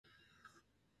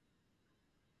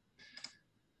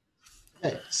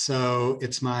So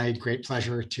it's my great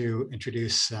pleasure to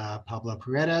introduce Pablo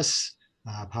Paredes.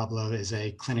 Pablo is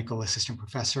a clinical assistant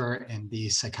professor in the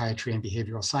Psychiatry and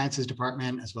Behavioral Sciences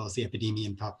Department, as well as the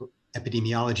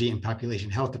Epidemiology and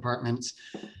Population Health departments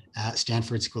at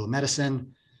Stanford School of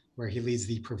Medicine, where he leads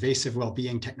the Pervasive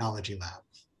Wellbeing Technology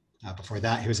Lab. Before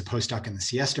that, he was a postdoc in the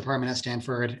CS department at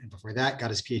Stanford, and before that, got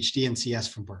his PhD in CS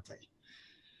from Berkeley.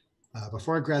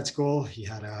 Before grad school, he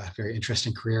had a very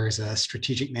interesting career as a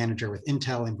strategic manager with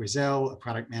Intel in Brazil, a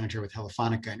product manager with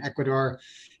Telefonica in Ecuador,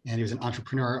 and he was an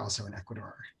entrepreneur also in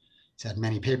Ecuador. He's had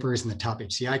many papers in the top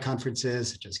HCI conferences,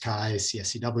 such as CHI,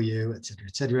 CSCW, et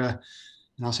cetera,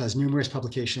 and also has numerous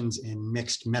publications in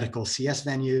mixed medical CS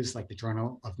venues, like the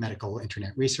Journal of Medical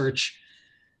Internet Research.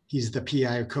 He's the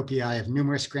PI or co-PI of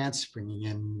numerous grants, bringing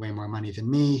in way more money than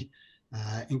me,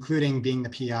 including being the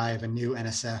PI of a new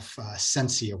NSF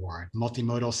Sensi Award,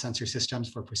 Multimodal Sensor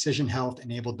Systems for Precision Health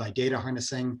enabled by data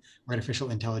harnessing,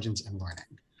 artificial intelligence, and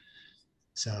learning.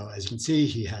 So as you can see,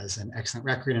 he has an excellent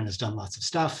record and has done lots of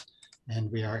stuff, and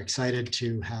we are excited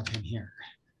to have him here.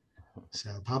 So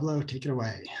Pablo, take it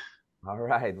away. All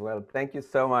right, well, thank you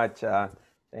so much.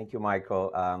 Thank you,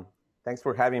 Michael. Thanks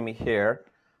for having me here.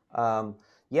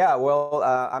 Yeah, well,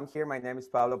 I'm here. My name is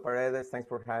Pablo Paredes. Thanks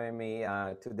for having me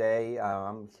today.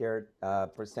 I'm here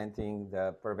presenting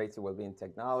the Pervasive Wellbeing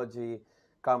Technology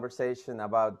conversation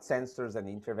about sensors and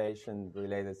intervention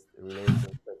related to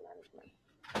stress management.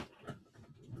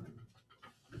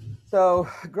 So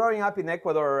growing up in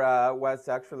Ecuador was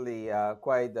actually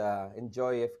quite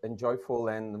enjoyable,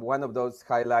 and one of those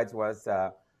highlights was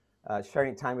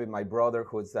sharing time with my brother,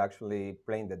 who's actually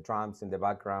playing the drums in the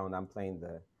background. I'm playing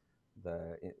the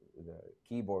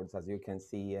keyboards, as you can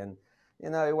see, and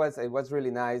it was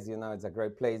really nice. It's a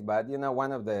great place, but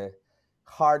one of the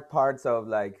hard parts of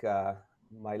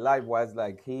my life was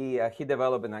he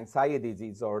developed an anxiety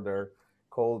disorder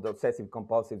called obsessive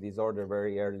compulsive disorder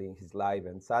very early in his life,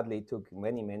 and sadly it took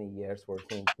many years for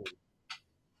him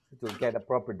to get a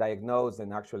proper diagnosis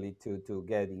and actually to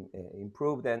get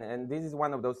improved, and this is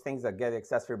one of those things that get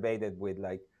exacerbated with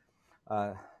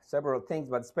several things,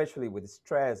 but especially with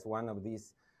stress. One of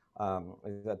these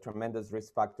is a tremendous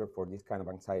risk factor for this kind of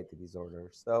anxiety disorder.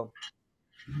 So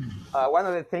one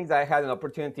of the things I had an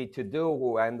opportunity to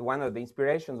do, and one of the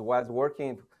inspirations was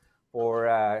working for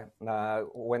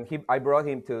when I brought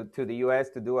him to the US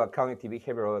to do a cognitive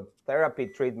behavioral therapy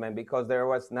treatment, because there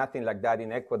was nothing like that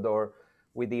in Ecuador,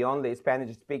 with the only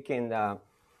Spanish-speaking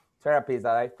therapies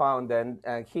that I found. And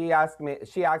she asked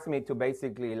me to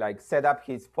basically set up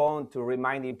his phone to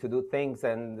remind him to do things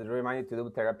and remind him to do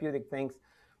therapeutic things.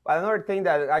 But another thing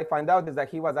that I found out is that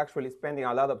he was actually spending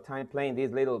a lot of time playing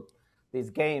this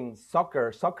game,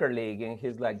 soccer league, in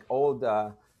his old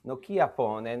Nokia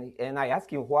phone. And I asked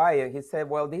him why, and he said,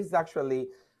 well, this actually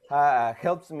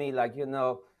helps me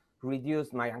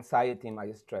reduce my anxiety,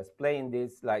 my stress, playing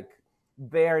this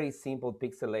very simple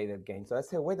pixelated game. So I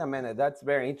said, wait a minute, that's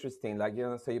very interesting.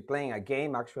 So you're playing a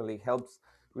game actually helps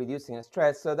reducing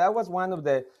stress. So that was one of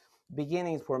the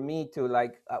beginnings for me to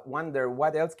wonder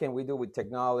what else can we do with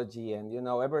technology. And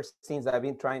ever since I've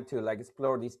been trying to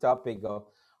explore this topic of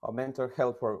mental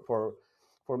health for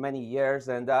many years.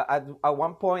 And at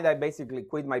one point I basically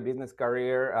quit my business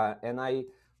career and I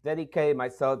dedicated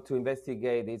myself to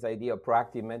investigate this idea of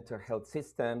proactive mental health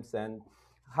systems and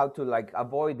how to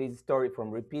avoid this story from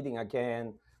repeating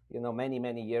again,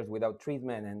 many years without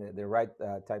treatment and the right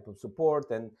type of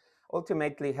support. And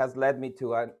ultimately has led me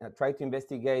to try to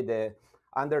investigate the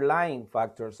underlying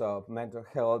factors of mental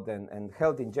health and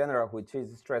health in general, which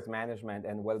is stress management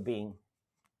and well-being.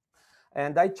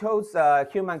 And I chose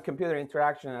human-computer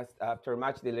interaction after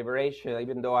much deliberation,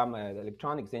 even though I'm an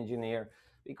electronics engineer,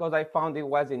 because I found it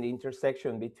was in the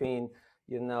intersection between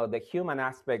the human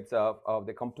aspects of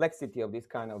the complexity of these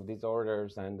kind of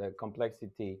disorders and the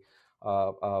complexity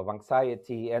of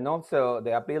anxiety, and also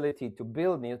the ability to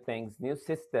build new things, new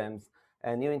systems,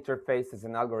 and new interfaces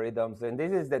and algorithms. And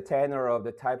this is the tenor of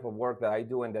the type of work that I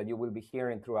do and that you will be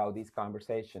hearing throughout this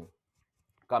conversation.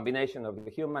 Combination of the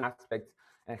human aspects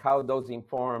and how those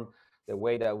inform the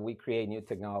way that we create new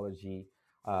technology,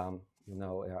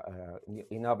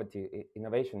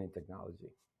 innovation in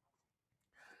technology.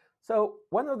 So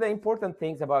one of the important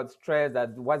things about stress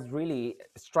that was really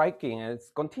striking, and it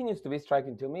continues to be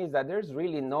striking to me, is that there's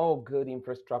really no good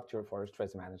infrastructure for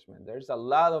stress management. There's a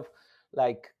lot of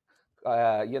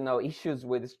issues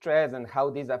with stress and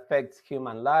how this affects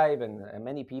human life, and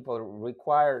many people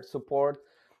require support,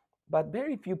 but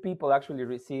very few people actually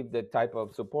receive the type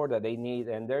of support that they need,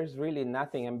 and there's really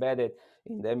nothing embedded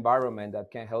in the environment that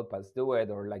can help us do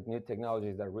it, or new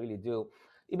technologies that really do.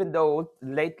 even though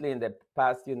lately in the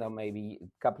past, maybe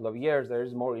a couple of years, there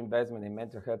is more investment in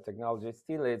mental health technology,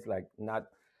 still it's like not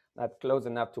close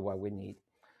enough to what we need.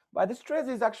 But the stress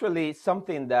is actually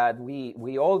something that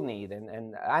we all need,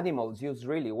 and animals use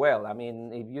really well. I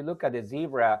mean, if you look at the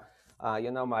zebra,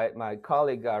 my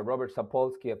colleague Robert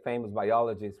Sapolsky, a famous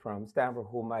biologist from Stanford,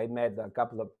 whom I met a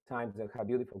couple of times and had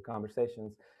beautiful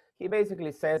conversations, he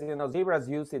basically says, zebras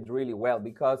use it really well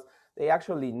because they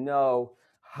actually know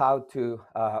how to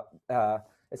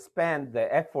spend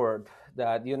the effort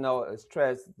that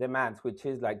stress demands, which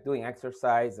is like doing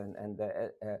exercise and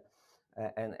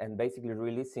basically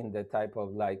releasing the type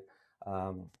of like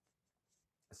um,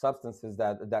 substances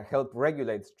that help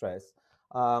regulate stress.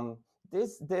 Um,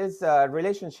 this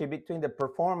relationship between the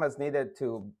performance needed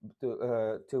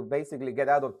to basically get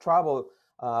out of trouble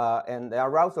and the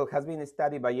arousal has been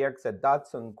studied by Yerkes and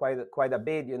Dodson quite a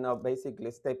bit.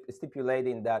 Basically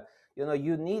stipulating that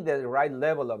you need the right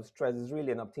level of stress. Is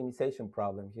really an optimization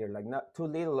problem here. Like not too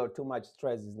little or too much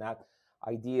stress is not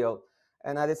ideal.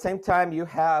 And at the same time, you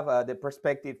have the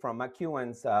perspective from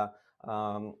McEwen's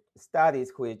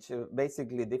studies, which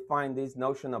basically define this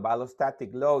notion of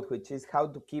allostatic load, which is how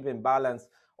to keep in balance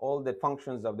all the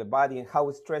functions of the body and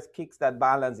how stress kicks that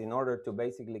balance in order to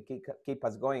basically keep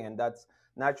us going. And that's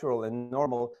natural and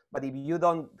normal. But if you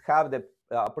don't have the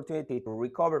opportunity to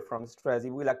recover from stress, it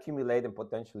will accumulate and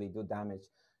potentially do damage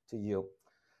to you.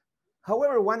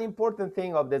 However, one important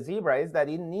thing of the zebra is that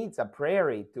it needs a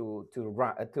prairie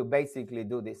to basically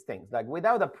do these things. Like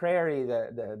without a prairie,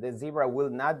 the zebra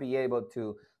will not be able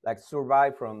to like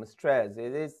survive from stress.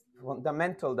 It is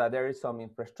fundamental that there is some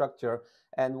infrastructure,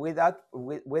 and without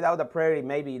a prairie,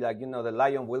 maybe like the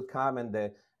lion will come and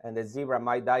the zebra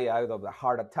might die out of a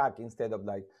heart attack instead of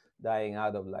like dying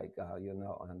out of like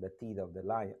on the teeth of the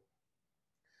lion.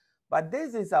 But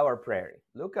this is our prairie.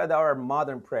 Look at our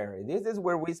modern prairie. This is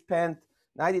where we spend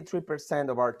 93%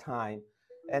 of our time.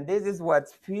 And this is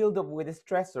what's filled up with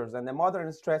stressors. And the modern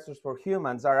stressors for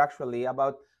humans are actually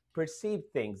about perceived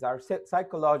things, our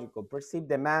psychological, perceived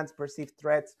demands, perceived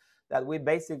threats that we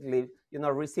basically,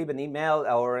 receive an email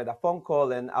or a phone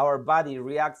call and our body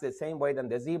reacts the same way than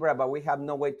the zebra, but we have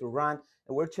no way to run.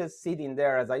 And we're just sitting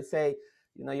there. As I say,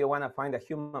 you want to find a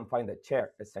human, find a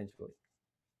chair, essentially.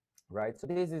 Right? So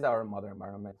this is our modern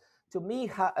environment. To me,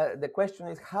 the question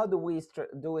is, how do we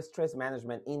do stress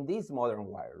management in this modern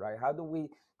world, right? How do we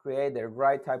create the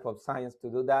right type of science to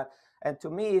do that? And to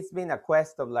me, it's been a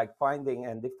quest of like finding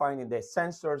and defining the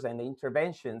sensors and the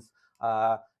interventions,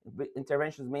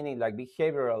 interventions meaning like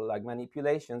behavioral, like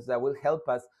manipulations that will help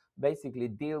us basically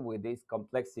deal with this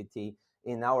complexity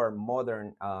in our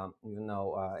modern,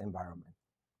 environment.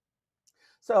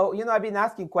 So, I've been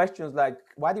asking questions like,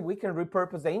 what if we can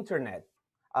repurpose the internet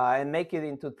and make it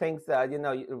into things that,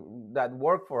 that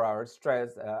work for our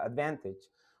stress advantage?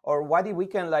 Or what if we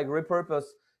can like repurpose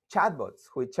chatbots,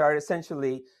 which are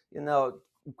essentially,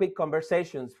 quick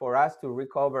conversations for us to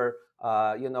recover,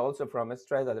 also from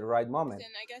stress at the right moment?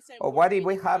 Or what if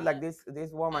we have like this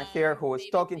woman here who is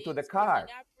talking to the car,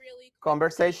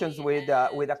 conversations with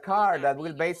a car that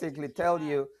will basically tell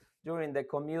you during the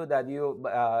commute that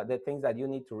the things that you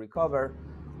need to recover?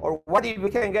 Or what if we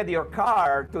can get your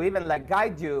car to even like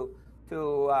guide you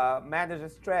to manage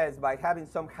stress by having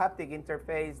some haptic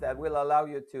interface that will allow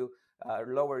you to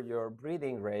lower your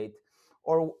breathing rate?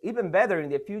 Or even better,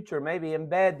 in the future, maybe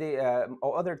embed the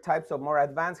other types of more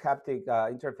advanced haptic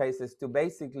interfaces to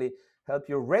basically help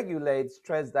you regulate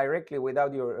stress directly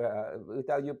without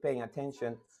you paying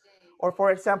attention. Or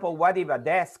for example, what if a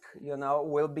desk,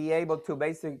 will be able to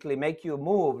basically make you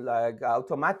move like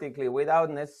automatically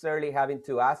without necessarily having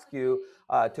to ask you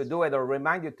to do it or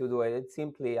remind you to do it? It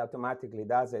simply automatically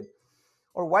does it.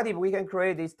 Or what if we can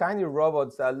create these tiny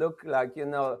robots that look like,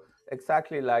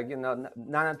 exactly like,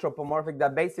 non-anthropomorphic,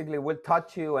 that basically will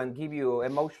touch you and give you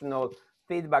emotional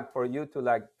feedback for you to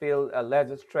like feel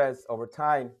less stress over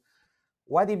time?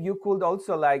 What if you could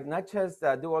also like not just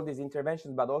do all these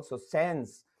interventions, but also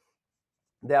sense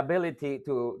the ability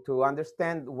to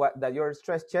understand that you're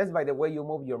stressed just by the way you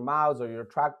move your mouse or your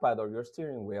trackpad or your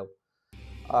steering wheel?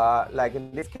 Like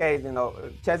in this case,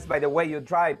 just by the way you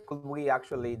drive, could we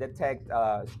actually detect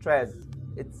stress?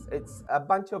 It's a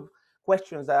bunch of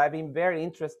questions that I've been very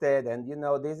interested, and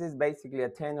this is basically a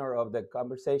tenor of the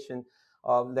conversation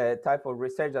of the type of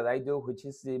research that I do, which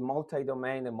is the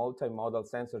multi-domain and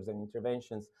multimodal sensors and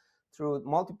interventions through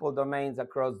multiple domains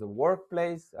across the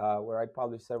workplace, where I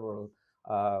publish several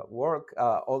work,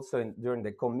 also during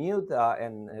the commute,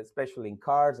 and especially in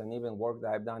cars, and even work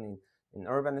that I've done in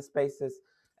urban spaces,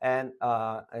 and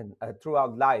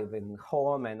throughout life in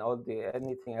home and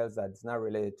anything else that's not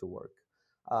related to work.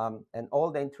 and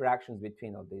all the interactions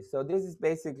between all these. So this is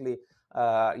basically,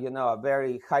 a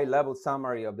very high-level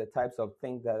summary of the types of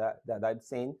things that I've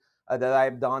seen, that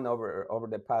I've done over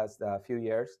the past few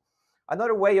years.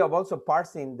 Another way of also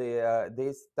parsing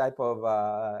this type of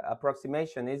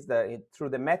approximation is through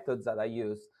the methods that I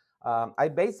use. I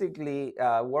basically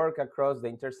work across the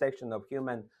intersection of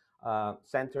human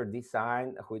centered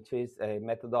design, which is a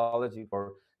methodology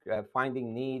for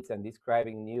finding needs and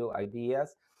describing new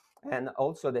ideas, and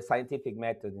also the scientific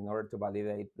method in order to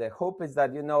validate. The hope is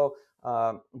that,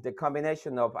 the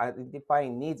combination of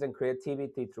identifying needs and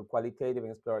creativity through qualitative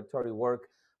and exploratory work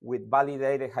with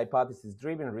validated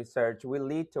hypothesis-driven research will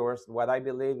lead towards what I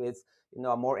believe is,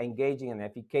 a more engaging and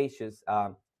efficacious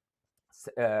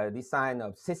design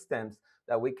of systems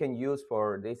that we can use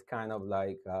for this kind of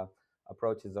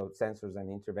approaches of sensors and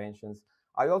interventions.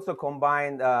 I also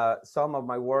combined some of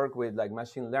my work with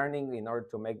machine learning in order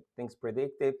to make things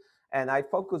predictive. And I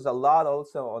focus a lot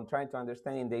also on trying to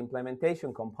understand the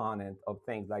implementation component of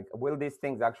things, like will these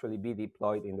things actually be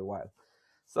deployed in the wild?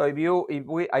 So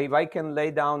if I can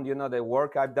lay down, the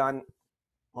work I've done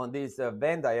on this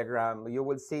Venn diagram, you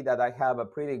will see that I have a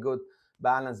pretty good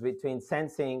balance between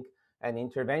sensing and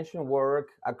intervention work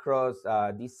across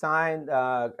design,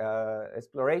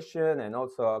 exploration, and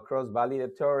also across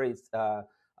validatory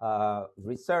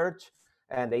research,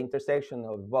 and the intersection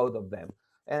of both of them.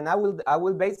 And I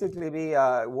will basically be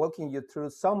walking you through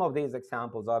some of these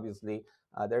examples. Obviously,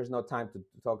 there's no time to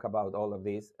talk about all of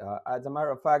these. As a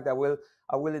matter of fact, I will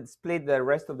split the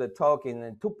rest of the talk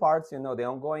in two parts. The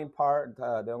ongoing part,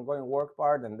 the ongoing work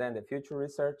part, and then the future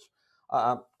research.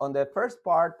 On the first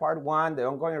part, part one, the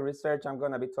ongoing research, I'm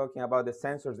going to be talking about the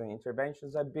sensors and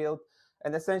interventions I built.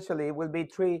 And essentially, it will be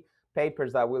three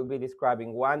papers that we'll be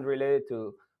describing. One related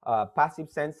to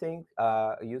passive sensing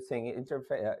using user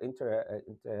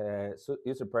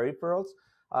peripherals,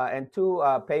 and two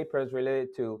papers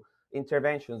related to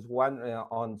interventions, one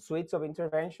on suites of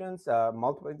interventions,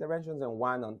 multiple interventions, and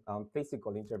one on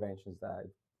physical interventions that I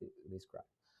described.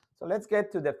 So let's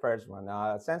get to the first one.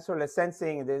 Sensorless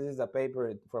sensing, this is a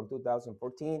paper from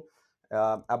 2014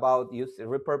 about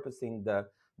repurposing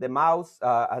the mouse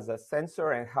as a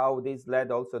sensor, and how this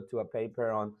led also to a paper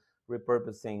on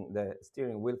repurposing the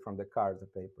steering wheel from the car as a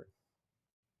paper.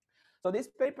 So this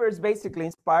paper is basically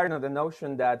inspired on the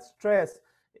notion that stress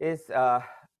is,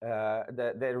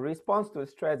 the response to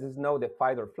stress is the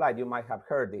fight or flight. You might have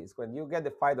heard this. When you get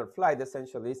the fight or flight,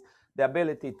 essentially is the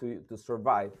ability to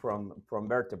survive from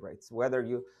vertebrates. Whether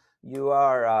you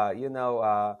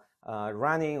are,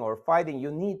 running or fighting,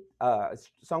 you need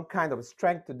some kind of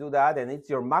strength to do that, and it's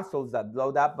your muscles that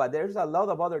load up. But there's a lot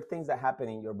of other things that happen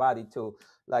in your body too,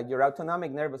 like your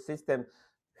autonomic nervous system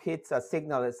hits a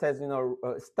signal that says,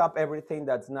 stop everything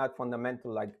that's not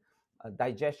fundamental, like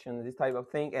digestion, this type of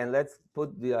thing, and let's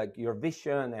put your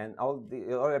vision and all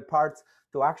the other parts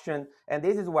to action. And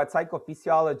this is what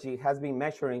psychophysiology has been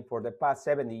measuring for the past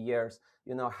 70 years,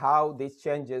 how these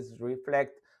changes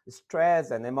reflect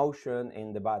stress and emotion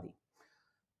in the body.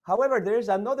 However, there's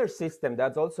another system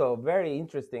that's also very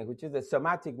interesting, which is the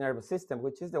somatic nervous system,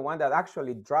 which is the one that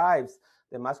actually drives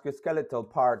the musculoskeletal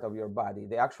part of your body,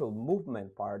 the actual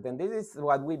movement part. And this is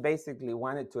what we basically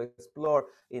wanted to explore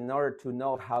in order to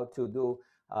know how to do,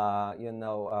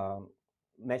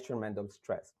 measurement of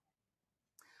stress.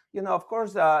 Of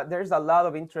course, there's a lot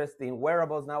of interest in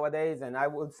wearables nowadays, and I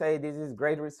would say this is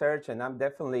great research, and I'm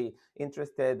definitely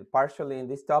interested partially in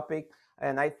this topic.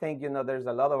 And I think, there's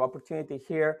a lot of opportunity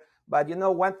here. But,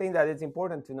 one thing that is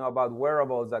important to know about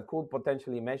wearables that could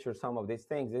potentially measure some of these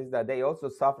things is that they also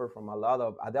suffer from a lot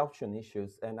of adoption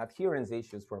issues and adherence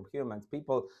issues from humans.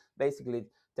 People basically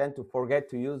tend to forget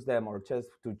to use them or just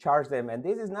to charge them. And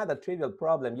this is not a trivial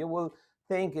problem. You will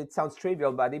think it sounds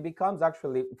trivial, but it becomes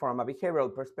actually, from a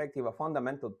behavioral perspective, a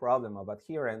fundamental problem of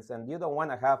adherence. And you don't want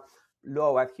to have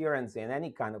low adherence in any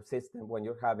kind of system when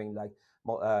you're having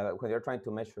when you're trying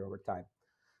to measure over time.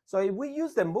 So if we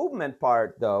use the movement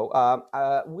part, though,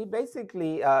 we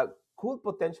basically could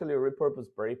potentially repurpose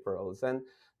peripherals. And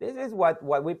this is what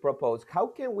we propose. How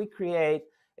can we create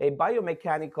a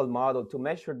biomechanical model to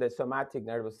measure the somatic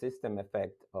nervous system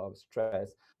effect of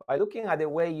stress by looking at the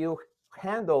way you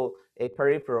handle a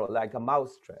peripheral, like a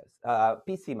mouse stress,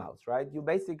 PC mouse, right? You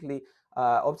basically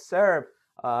observe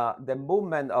the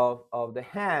movement of the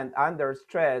hand under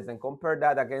stress and compare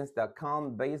that against the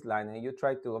calm baseline, and you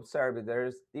try to observe if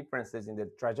there's differences in the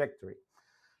trajectory.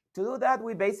 To do that,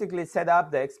 we basically set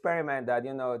up the experiment that,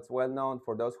 it's well known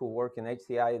for those who work in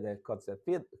HCI,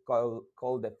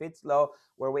 called the Fitts law,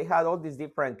 where we had all these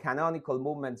different canonical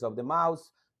movements of the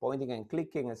mouse, pointing and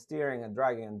clicking and steering and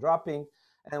dragging and dropping.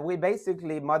 And we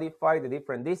basically modify the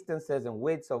different distances and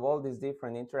widths of all these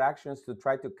different interactions to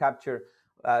try to capture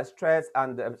stress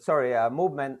and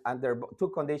movement under two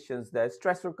conditions: the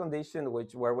stressor condition,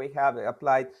 where we have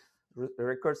applied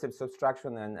recursive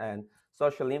subtraction and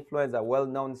social influence, a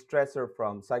well-known stressor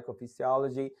from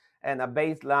psychophysiology, and a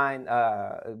baseline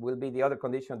will be the other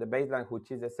condition, the baseline,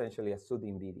 which is essentially a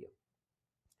soothing video.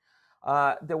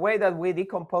 The way that we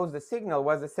decompose the signal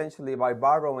was essentially by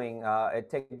borrowing a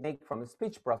technique from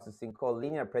speech processing called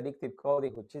linear predictive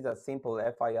coding, which is a simple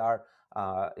FIR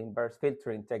inverse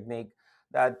filtering technique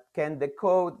that can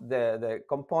decode the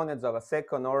components of a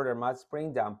second order mass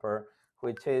spring damper,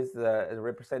 which is the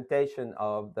representation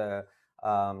of the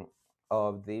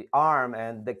arm,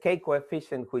 and the K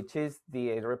coefficient, which is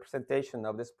the representation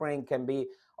of the spring, can be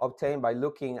obtained by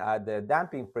looking at the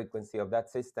damping frequency of that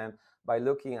system, by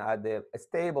looking at the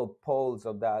stable poles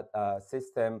of that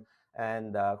system,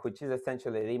 and which is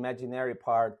essentially the imaginary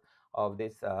part of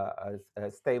this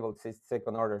stable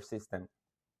second order system.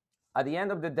 At the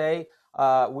end of the day,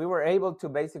 we were able to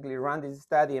basically run this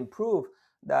study and prove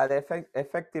that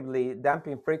effectively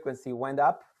damping frequency went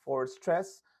up for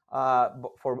stress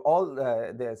for all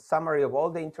the summary of all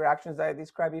the interactions that I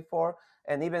described before,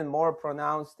 and even more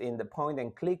pronounced in the point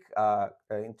and click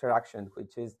interaction,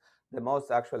 which is the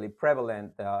most actually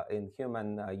prevalent in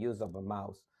human use of a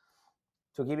mouse.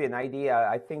 To give you an idea,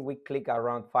 I think we click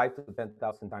around 5,000 to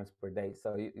 10,000 times per day.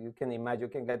 So you can imagine you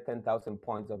can get 10,000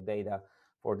 points of data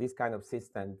for this kind of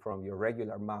system from your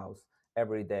regular mouse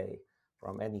every day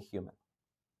from any human.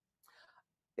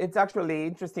 It's actually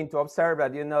interesting to observe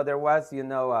that, there was,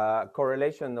 a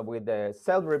correlation with the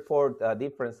self-report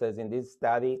differences in this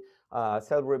study.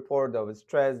 Self-report of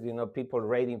stress, people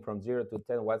rating from 0 to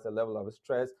 10 what's the level of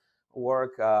stress,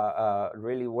 work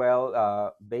really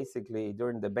well, basically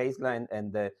during the baseline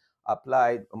and the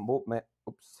applied movement.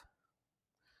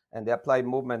 And the applied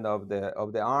movement of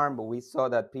the arm, but we saw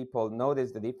that people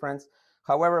noticed the difference.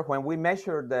 However, when we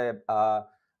measured the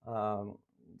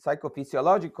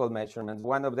psychophysiological measurements,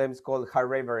 one of them is called heart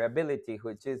rate variability,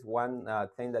 which is one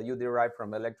thing that you derive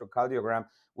from electrocardiogram.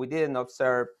 We didn't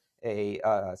observe a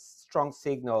strong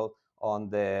signal on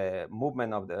the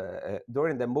movement of the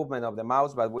during the movement of the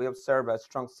mouse, but we observe a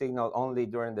strong signal only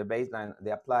during the baseline,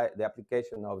 the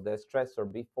application of the stressor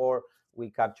before we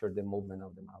capture the movement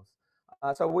of the mouse.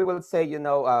 So we will say,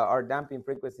 our damping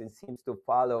frequency seems to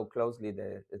follow closely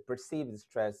the perceived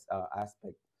stress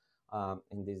aspect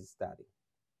in this study.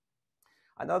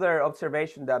 Another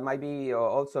observation that might be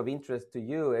also of interest to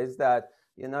you is that,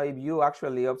 if you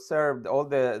actually observed all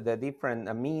the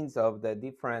different means of the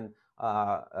different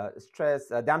stress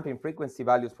damping frequency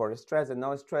values for stress and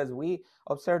non-stress, we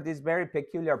observe this very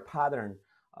peculiar pattern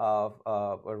of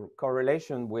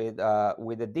correlation with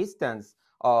the distance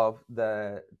of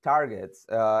the targets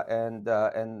and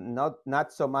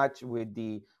not so much with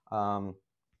the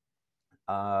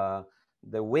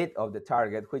width of the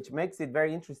target, which makes it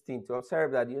very interesting to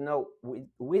observe that,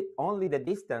 with only the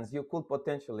distance, you could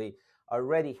potentially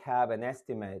already have an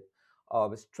estimate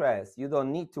of stress. You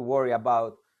don't need to worry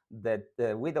about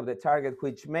the width of the target,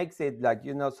 which makes it like,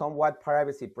 somewhat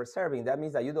privacy preserving. That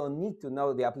means that you don't need to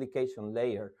know the application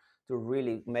layer to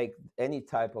really make any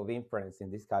type of inference in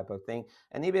this type of thing.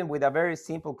 And even with a very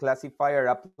simple classifier,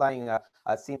 applying a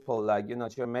simple,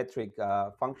 geometric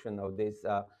function of this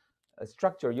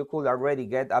structure, you could already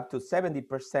get up to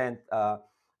 70%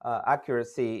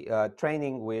 accuracy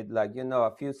training with,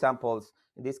 a few samples.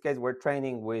 In this case, we're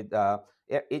training with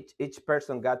each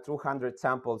person got 200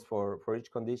 samples for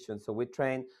each condition. So we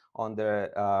train on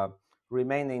the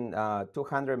remaining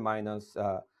 200 minus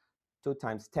 2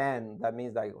 times 10, that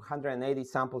means like 180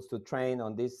 samples to train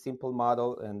on this simple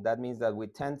model. And that means that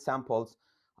with 10 samples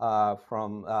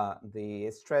from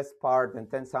the stress part and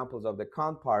 10 samples of the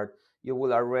count part, you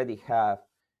will already have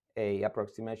a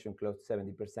approximation close to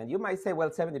 70%. You might say, well,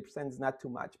 70% is not too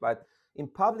much, but in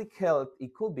public health,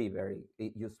 it could be very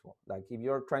useful. Like if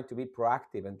you're trying to be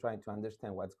proactive and trying to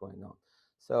understand what's going on.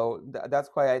 So that's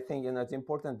why I think, it's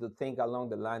important to think along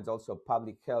the lines also of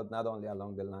public health, not only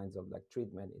along the lines of like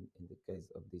treatment in the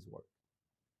case of this work.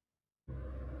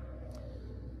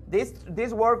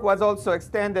 This work was also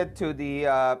extended to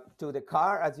the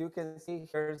car. As you can see,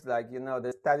 here's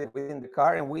the study within the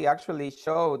car, and we actually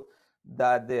showed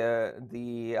that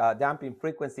the damping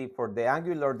frequency for the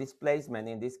angular displacement,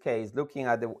 in this case, looking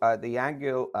at the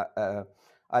angle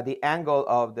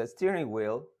of the steering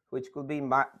wheel, which could be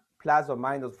plus or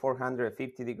minus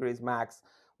 450 degrees max,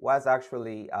 was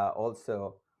actually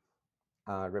also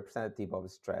representative of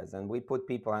stress. And we put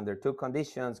people under two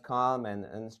conditions, calm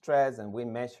and stress, and we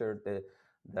measured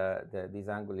the this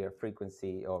angular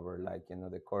frequency over like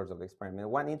the course of the experiment.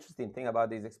 One interesting thing about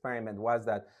this experiment was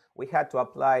that we had to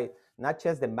apply not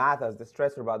just the math as the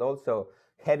stressor, but also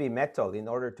heavy metal in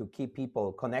order to keep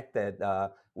people connected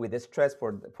with the stress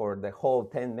for the whole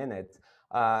 10 minutes.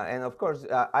 And of course,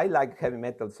 I like heavy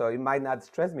metal, so it might not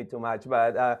stress me too much.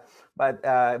 But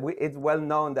it's well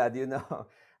known that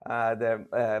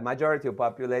the majority of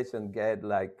population get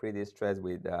like pretty stressed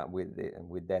with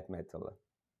that metal.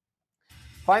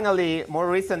 Finally, more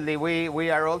recently,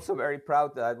 we are also very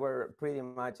proud that we're pretty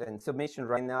much in submission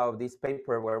right now of this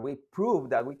paper where we prove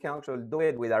that we can actually do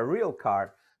it with a real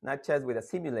car, not just with a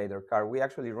simulator car. We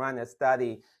actually ran a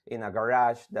study in a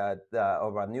garage that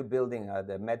of a new building at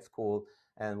the med school,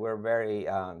 and we're very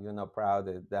proud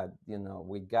that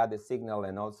we got the signal,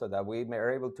 and also that we were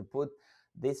able to put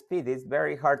this speed. It's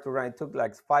very hard to run. It took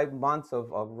like 5 months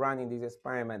of running this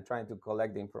experiment, trying to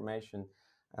collect the information,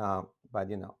 but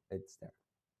it's there.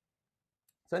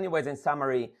 So anyways, in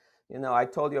summary, I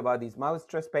told you about this mouse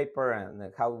stress paper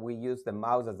and how we use the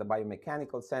mouse as a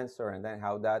biomechanical sensor, and then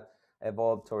how that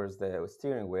evolved towards the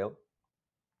steering wheel.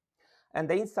 And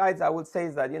the insights I would say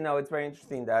is that, it's very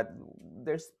interesting that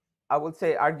there's, I would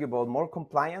say, arguable more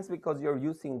compliance because you're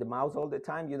using the mouse all the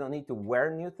time. You don't need to wear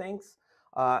new things.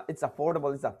 It's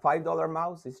affordable. It's a $5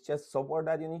 mouse. It's just software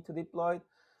that you need to deploy.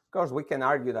 Of course, we can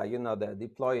argue that,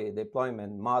 the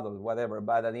deployment model, whatever,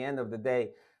 but at the end of the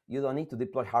day, you don't need to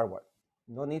deploy hardware.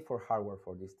 No need for hardware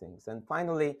for these things. And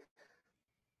finally,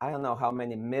 I don't know how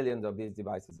many millions of these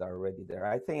devices are already there.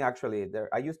 I think actually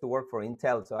I used to work for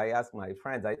Intel, so I asked my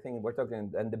friends, I think we're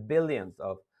talking in the billions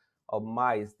of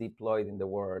mice deployed in the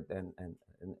world.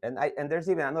 And there's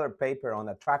even another paper on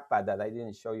a trackpad that I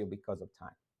didn't show you because of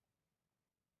time.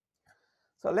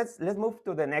 So let's move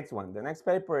to the next one. The next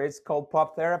paper is called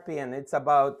Pop Therapy, and it's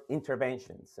about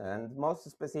interventions, and most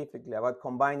specifically about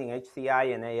combining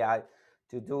HCI and AI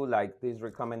to do like these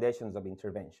recommendations of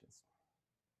interventions.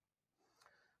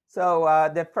 So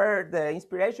the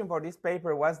inspiration for this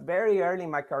paper was very early in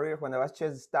my career when I was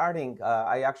just starting.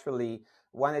 I actually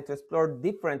wanted to explore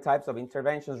different types of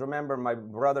interventions. Remember my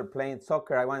brother playing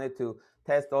soccer. I wanted to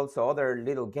test also other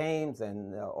little games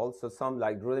and also some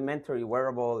like rudimentary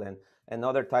wearable and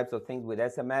other types of things with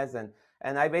SMS.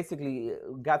 And I basically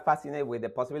got fascinated with the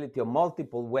possibility of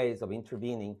multiple ways of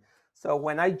intervening. So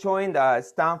when I joined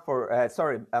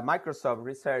Microsoft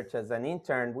Research as an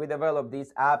intern, we developed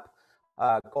this app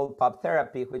called Pop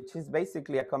Therapy, which is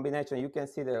basically a combination. You can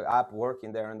see the app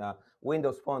working there on a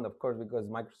Windows phone, of course, because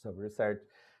Microsoft Research.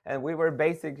 And we were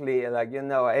basically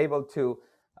able to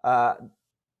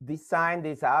design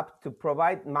this app to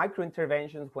provide micro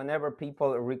interventions whenever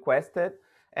people request it,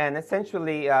 and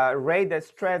essentially rate the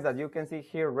stress that you can see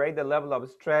here, rate the level of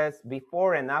stress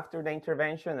before and after the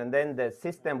intervention, and then the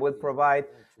system will provide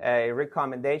a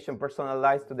recommendation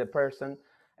personalized to the person.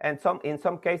 And in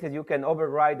some cases, you can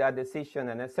override that decision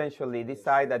and essentially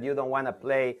decide that you don't want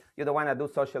to do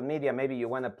social media. Maybe you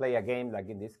want to play a game, like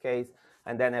in this case,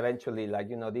 and then eventually,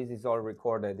 this is all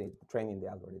recorded in training the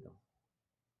algorithm.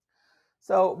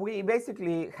 So we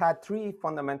basically had 3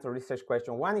 fundamental research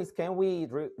questions. One is, can we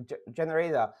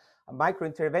generate a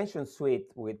micro-intervention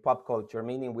suite with pop culture,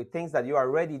 meaning with things that you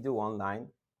already do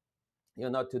online,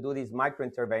 to do these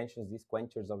micro-interventions, these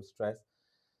quenchers of stress?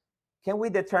 Can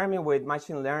we determine with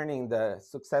machine learning the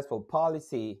successful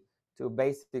policy to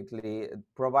basically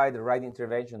provide the right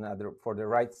intervention for the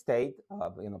right state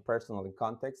of personal and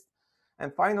context?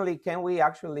 And finally, can we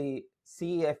actually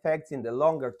see effects in the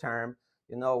longer term,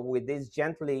 with this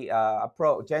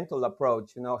gentle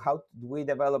approach? How do we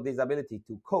develop this ability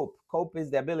to cope? Cope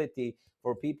is the ability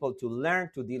for people to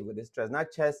learn to deal with the stress, not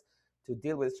just to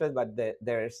deal with stress, but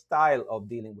their style of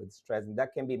dealing with stress, and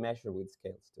that can be measured with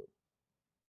scales too.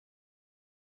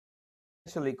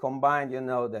 Essentially combined,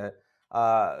 the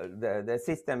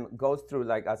system goes through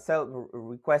like a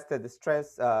self-requested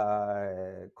stress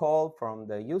call from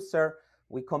the user.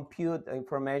 We compute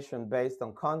information based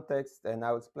on context, and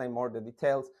I'll explain more the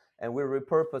details, and we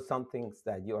repurpose some things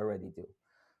that you already do.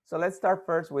 So let's start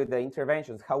first with the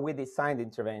interventions, how we designed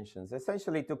interventions.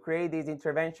 Essentially, to create this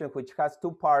intervention, which has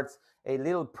 2 parts, a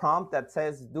little prompt that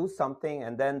says do something,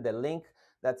 and then the link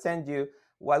that sends you.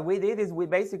 What we did is we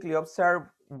basically observed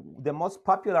the most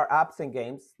popular apps and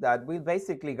games that will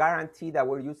basically guarantee that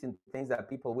we're using things that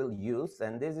people will use.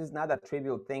 And this is not a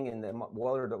trivial thing in the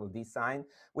world of design.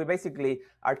 We basically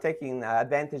are taking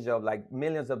advantage of like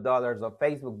millions of dollars of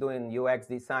Facebook doing UX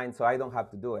design, so I don't have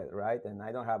to do it, right? And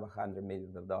I don't have $100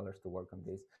 million to work on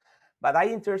this. But I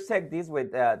intersect this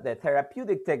with the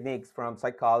therapeutic techniques from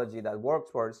psychology that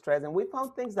works for stress. And we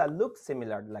found things that look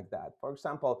similar like that. For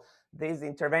example, this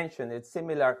intervention is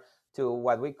similar to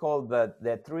what we call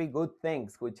the three good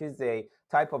things, which is a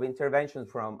type of intervention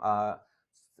from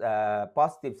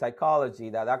positive psychology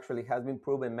that actually has been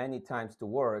proven many times to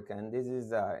work. And this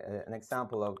is an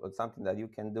example of something that you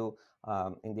can do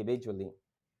individually.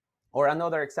 Or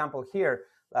another example here,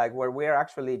 like where we're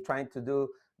actually trying to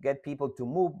get people to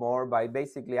move more by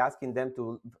basically asking them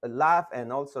to laugh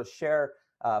and also share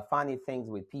funny things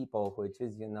with people, which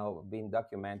is, being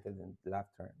documented in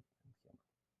laughter.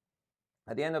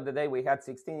 At the end of the day, we had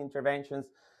 16 interventions,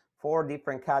 4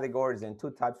 different categories and 2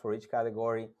 types for each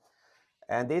category.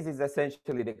 And this is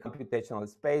essentially the computational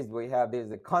space. We have this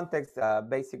the context,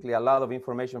 basically a lot of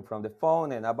information from the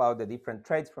phone and about the different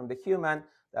traits from the human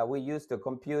that we use to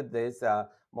compute this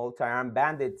multi-arm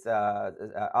bandits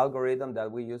algorithm that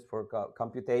we use for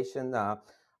computation.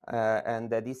 And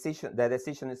the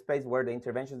decision space were the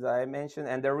interventions that I mentioned.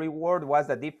 And the reward was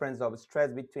the difference of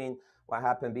stress between what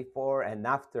happened before and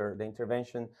after the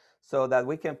intervention, so that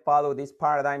we can follow this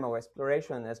paradigm of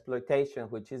exploration and exploitation,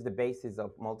 which is the basis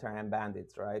of multi-arm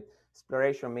bandits, right?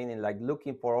 Exploration meaning like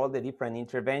looking for all the different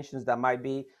interventions that might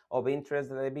be of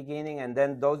interest at the beginning, and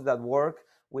then those that work,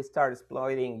 we start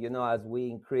exploiting, as we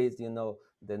increase,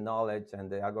 the knowledge and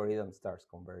the algorithm starts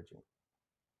converging.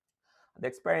 The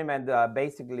experiment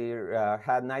basically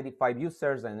had 95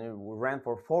 users, and it ran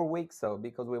for 4 weeks. So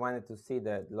because we wanted to see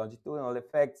the longitudinal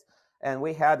effects, and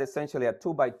we had essentially a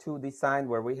 2x2 design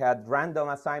where we had random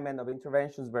assignment of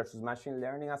interventions versus machine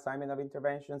learning assignment of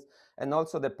interventions, and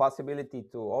also the possibility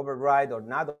to override or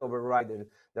not override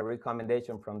the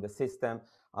recommendation from the system.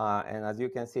 And as you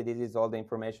can see, this is all the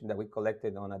information that we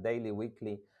collected on a daily,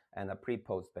 weekly, and a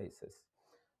pre-post basis.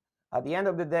 At the end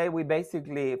of the day, we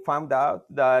basically found out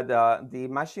that the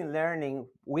machine learning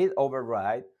with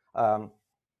override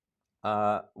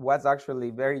was actually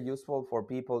very useful for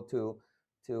people to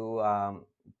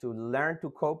learn to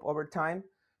cope over time.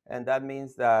 And that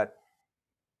means that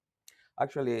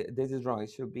actually this is wrong. It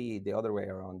should be the other way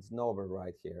around. It's no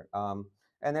override here.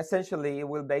 And essentially, it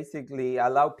will basically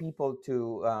allow people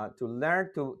to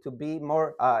learn to be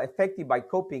more effective by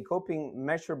coping. Coping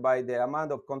measured by the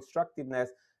amount of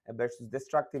constructiveness versus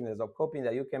destructiveness of coping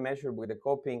that you can measure with the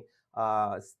coping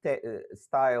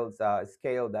styles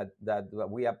scale that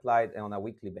we applied on a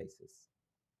weekly basis.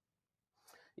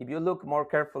 If you look more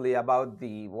carefully about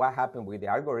what happened with the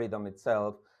algorithm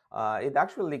itself, it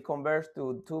actually converged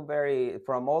to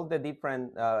from all the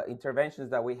different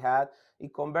interventions that we had,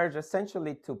 it converged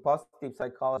essentially to positive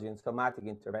psychology and somatic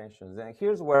interventions. And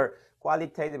here's where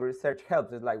qualitative research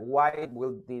helps. It's like, why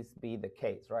will this be the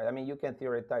case, right? I mean, you can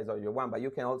theorize all you want, but you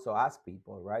can also ask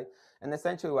people, right? And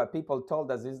essentially what people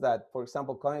told us is that, for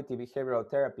example, cognitive behavioral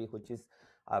therapy, which is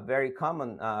a very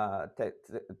common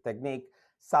technique,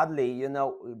 sadly,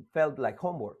 felt like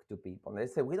homework to people. They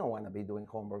say, we don't want to be doing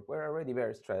homework. We're already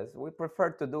very stressed. We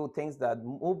prefer to do things that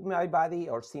move my body,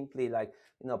 or simply like,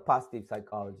 positive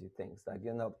psychology things, like,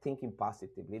 thinking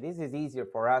positively. This is easier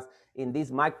for us in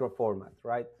this micro format,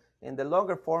 right? In the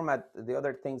longer format, the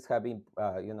other things have been,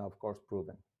 of course,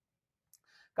 proven.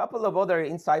 A couple of other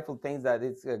insightful things that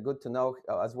it's good to know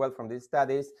as well from these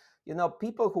studies.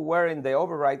 People who were in the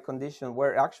override condition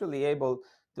were actually able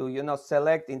to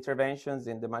select interventions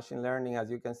in the machine learning,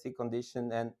 as you can see,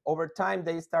 condition, and over time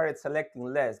they started selecting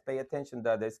less. Pay attention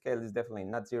that the scale is definitely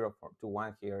not 0 to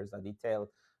 1 here. It's a detailed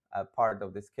part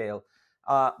of the scale.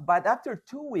 But after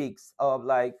 2 weeks of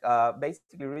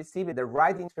basically receiving the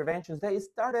right interventions, they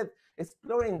started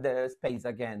exploring the space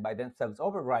again by themselves,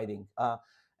 overriding.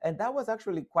 And that was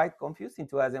actually quite confusing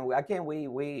to us. And again,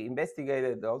 we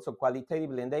investigated also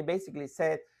qualitatively, and they basically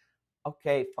said,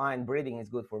 okay, fine, breathing is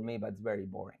good for me, but it's very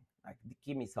boring. Like,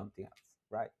 give me something else,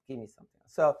 right? Give me something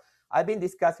else. So I've been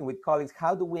discussing with colleagues,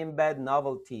 how do we embed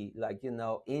novelty,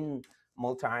 in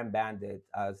multi-arm bandit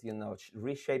as,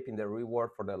 reshaping the reward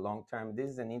for the long term.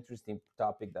 This is an interesting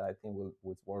topic that I think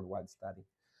was worldwide study.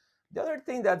 The other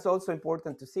thing that's also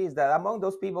important to see is that among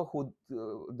those people who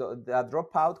that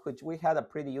drop out, which we had a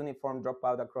pretty uniform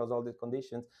dropout across all these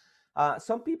conditions,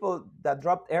 some people that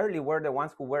dropped early were the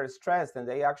ones who were stressed, and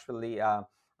they actually,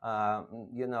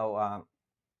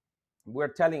 were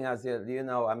telling us,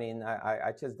 I mean,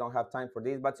 I just don't have time for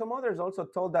this. But some others also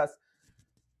told us,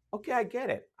 okay, I get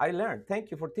it. I learned.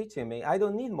 Thank you for teaching me. I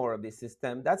don't need more of this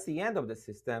system. That's the end of the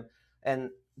system. And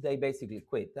they basically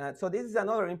quit. So this is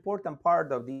another important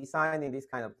part of designing these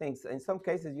kind of things. In some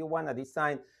cases, you want to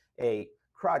design a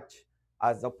crutch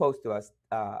as opposed to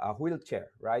a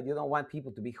wheelchair, right? You don't want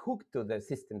people to be hooked to the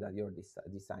system that you're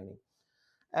designing.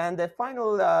 And the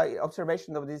final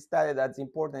observation of this study that's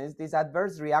important is this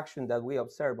adverse reaction that we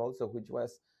observe also, which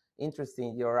was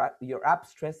interesting. Your app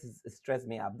stress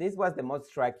me up. This was the most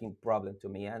striking problem to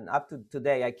me, and up to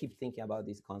today, I keep thinking about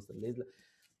this constantly.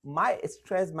 My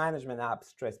stress management app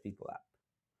stress people up.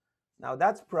 Now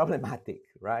that's problematic,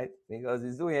 right? Because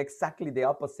it's doing exactly the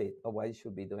opposite of what it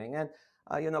should be doing. And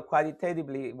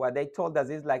qualitatively, what they told us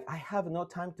is like, I have no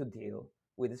time to deal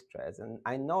with stress, and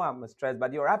I know I'm stressed,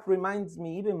 but your app reminds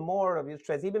me even more of your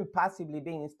stress. Even passively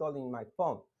being installed in my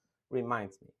phone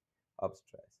reminds me of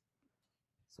stress.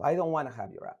 So I don't want to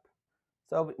have your app.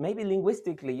 So maybe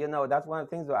linguistically, that's one of the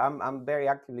things that I'm very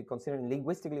actively considering.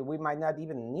 Linguistically, we might not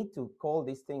even need to call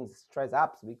these things stress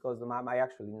apps, because that might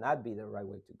actually not be the right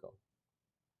way to go.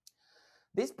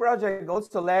 This project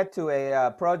also led to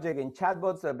a project in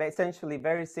chatbots, essentially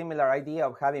very similar idea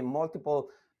of having multiple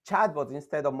chatbots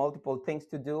instead of multiple things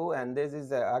to do. And this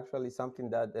is actually something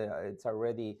that it's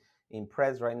already in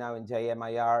press right now in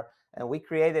JMIR. And we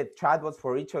created chatbots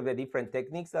for each of the different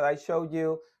techniques that I showed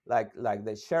you, like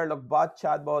the Sherlock bot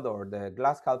chatbot or the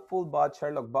glass half full bot.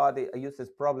 Sherlock bot uses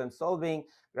problem solving.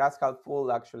 Glass half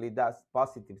full actually does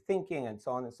positive thinking, and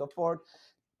so on and so forth.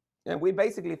 And we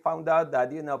basically found out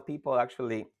that people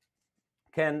actually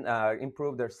can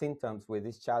improve their symptoms with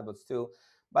these chatbots too.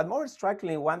 But more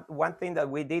strikingly, one thing that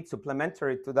we did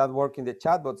supplementary to that work in the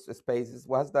chatbots spaces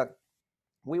was that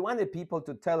we wanted people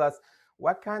to tell us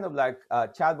what kind of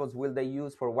chatbots will they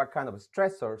use for what kind of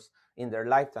stressors in their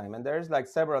lifetime. And there's like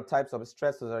several types of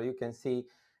stressors that you can see.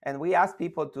 And we asked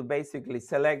people to basically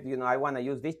select, I want to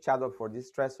use this chatbot for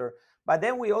this stressor. But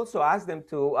then we also asked them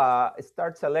to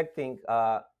start selecting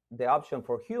the option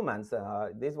for humans.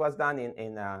 This was done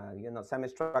in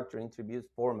semi-structured interviews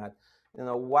format.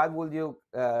 What will you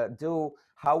do?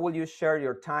 How will you share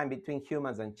your time between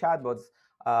humans and chatbots?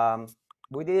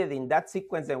 We did it in that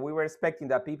sequence, and we were expecting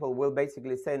that people will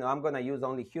basically say, no, I'm going to use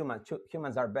only humans.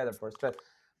 Humans are better for stress.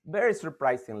 Very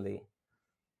surprisingly,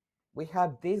 we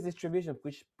have this distribution,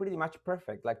 which is pretty much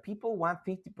perfect. Like, people want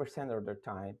 50% of their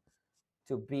time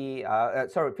to be,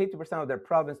 50% of their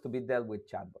problems to be dealt with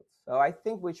chatbots. So I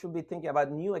think we should be thinking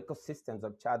about new ecosystems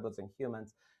of chatbots and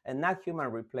humans, and not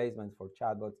human replacements for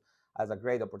chatbots, as a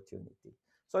great opportunity.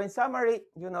 So in summary,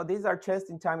 these are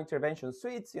just-in-time intervention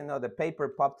suites, the paper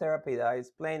pop therapy that I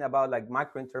explained about, like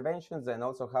micro-interventions, and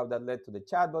also how that led to the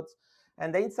chatbots.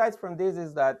 And the insights from this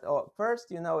is that, first,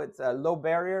 it's a low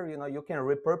barrier. You can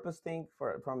repurpose things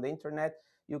from the internet.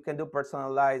 You can do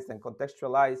personalized and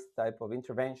contextualized type of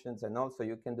interventions, and also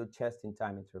you can do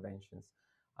just-in-time interventions,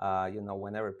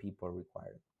 whenever people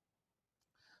require it.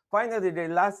 Finally, the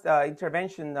last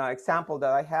intervention example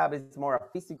that I have is more a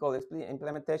physical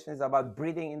implementation. Is about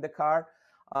breathing in the car.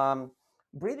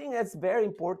 Breathing is very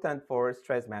important for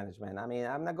stress management. I mean,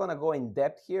 I'm not going to go in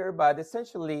depth here, but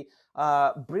essentially,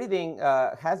 breathing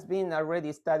has been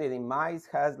already studied in mice,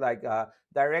 has like a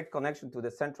direct connection to the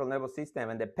central nervous system,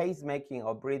 and the pacemaking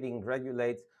of breathing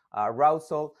regulates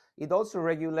arousal. It also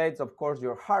regulates, of course,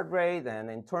 your heart rate, and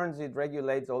in turn, it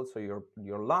regulates also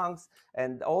your lungs.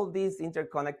 And all these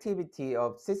interconnectivity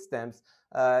of systems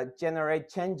generate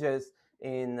changes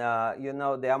in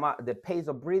the pace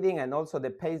of breathing, and also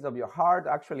the pace of your heart.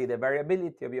 Actually, the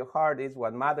variability of your heart is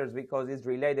what matters, because it's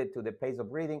related to the pace of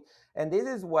breathing. And this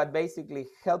is what basically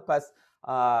help us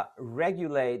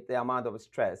regulate the amount of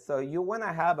stress. So you want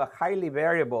to have a highly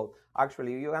variable,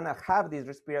 actually, you want to have this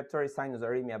respiratory sinus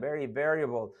arrhythmia, very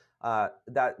variable.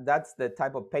 That's the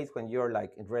type of pace when you're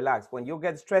like relaxed. When you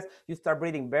get stressed, you start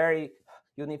breathing very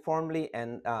uniformly,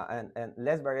 and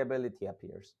less variability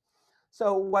appears.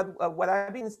 So what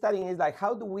I've been studying is like,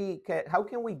 how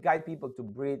can we guide people to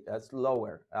breathe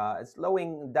slower?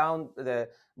 Slowing down the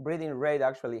breathing rate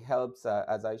actually helps,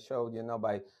 as I showed,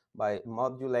 by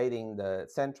modulating the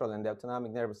central and the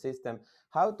autonomic nervous system.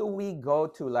 How do we go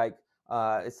to like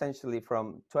essentially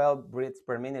from 12 breaths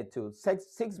per minute to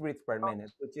six breaths per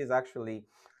minute, which is actually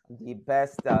the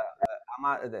best,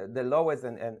 the lowest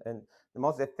and the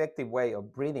most effective way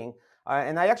of breathing.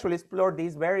 And I actually explored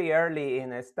this very early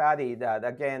in a study that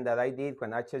I did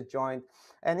when I just joined.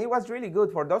 And it was really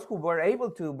good for those who were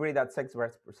able to breathe at six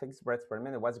breaths per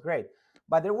minute. It was great.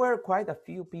 But there were quite a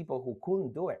few people who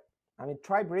couldn't do it. I mean,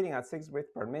 try breathing at 6 breaths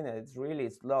per minute. It's really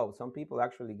slow. Some people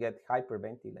actually get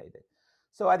hyperventilated.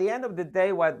 So at the end of the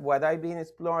day, what I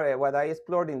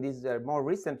explored in these more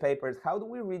recent papers, how do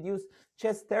we reduce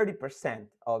just 30%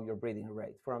 of your breathing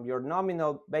rate from your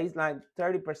nominal baseline?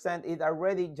 30%, it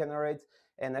already generates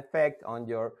an effect on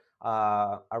your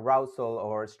arousal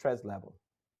or stress level.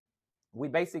 We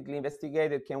basically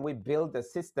investigated, can we build a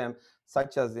system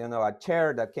such as a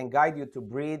chair that can guide you to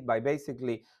breathe by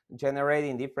basically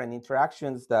generating different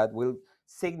interactions that will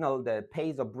signal the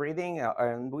pace of breathing,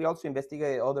 and we also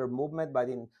investigated other movement,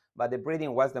 but the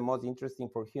breathing was the most interesting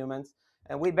for humans.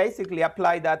 And we basically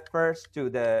applied that first to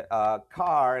the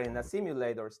car in a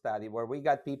simulator study where we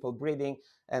got people breathing.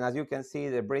 And as you can see,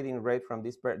 the breathing rate from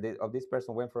of this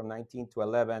person went from 19 to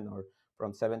 11, or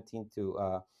from 17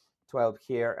 to 12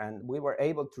 here. And we were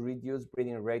able to reduce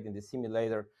breathing rate in the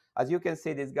simulator. As you can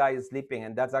see, this guy is sleeping,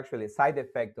 and that's actually a side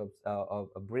effect of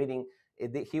breathing.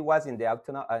 He was in the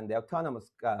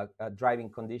autonomous driving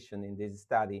condition in this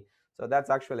study. So that's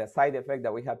actually a side effect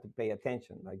that we have to pay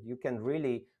attention. Like, you can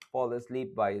really fall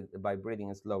asleep by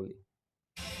breathing slowly.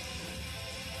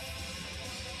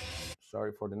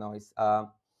 Sorry for the noise.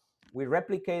 We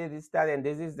replicated this study, and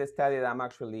this is the study that I'm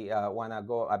actually want to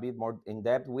go a bit more in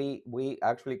depth. We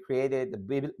actually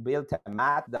built a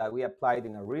mat that we applied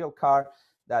in a real car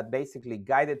that basically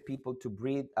guided people to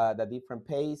breathe the different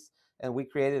pace. And we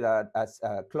created a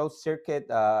closed circuit,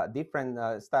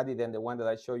 different study than the one that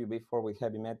I showed you before with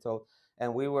heavy metal.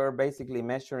 And we were basically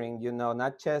measuring,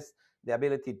 not just the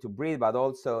ability to breathe, but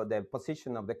also the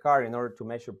position of the car in order to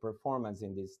measure performance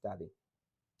in this study.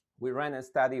 We ran a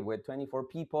study with 24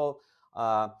 people.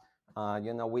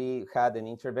 We had an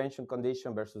intervention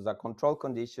condition versus a control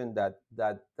condition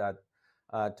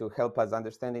to help us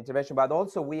understand the intervention. But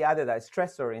also we added a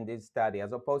stressor in this study,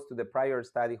 as opposed to the prior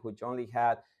study, which only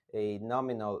had a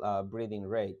nominal breathing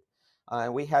rate.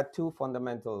 And we had two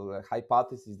fundamental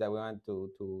hypotheses that we want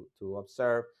to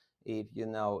observe if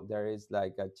there is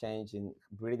like a change in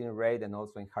breathing rate and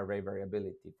also in heart rate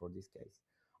variability for this case.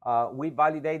 We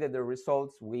validated the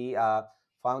results. We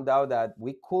found out that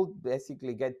we could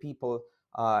basically get people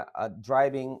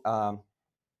driving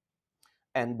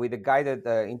and with a guided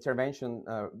intervention,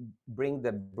 bring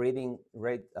the breathing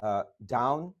rate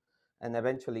down and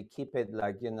eventually keep it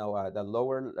like, at a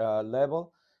lower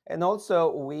level. And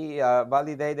also we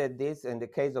validated this in the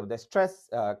case of the stress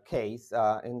case.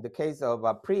 In the case of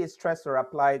a pre-stressor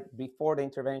applied before the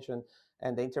intervention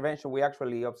and the intervention, we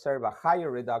actually observe a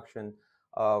higher reduction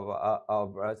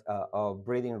of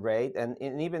breathing rate and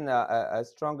even a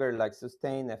stronger like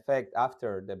sustained effect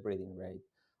after the breathing rate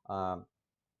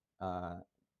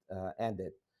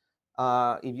ended.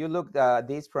 If you look at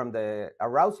this from the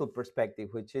arousal perspective,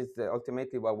 which is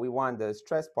ultimately what we want, the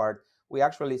stress part, we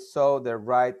actually saw the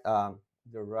right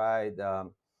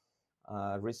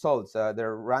results.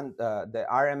 The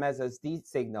RMSSD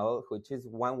signal, which is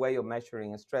one way of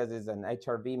measuring stress, is an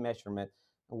HRV measurement,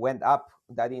 went up.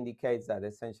 That indicates that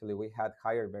essentially we had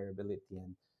higher variability,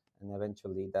 and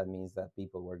eventually that means that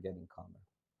people were getting calmer.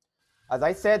 As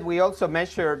I said, we also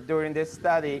measured during this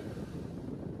study,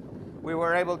 we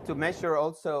were able to measure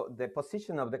also the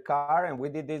position of the car, and we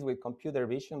did this with computer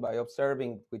vision by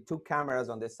observing with two cameras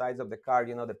on the sides of the car,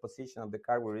 the position of the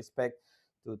car with respect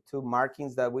to two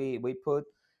markings that we put.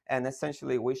 And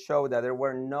essentially, we showed that there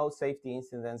were no safety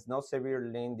incidents, no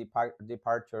severe lane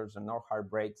departures, and no hard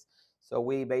brakes. So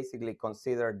we basically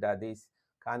considered that this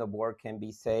kind of work can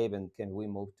be safe and can we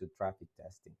move to traffic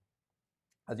testing.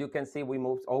 As you can see, we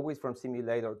moved always from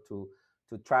simulator to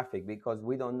traffic because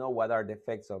we don't know what are the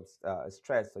effects of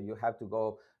stress. So you have to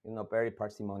go, very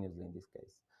parsimoniously in this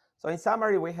case. So in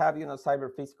summary, we have, cyber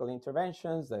physical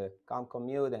interventions, the calm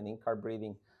commute and in-car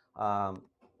breathing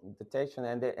detection.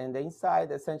 And the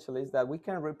insight essentially is that we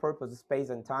can repurpose space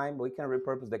and time. We can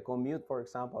repurpose the commute, for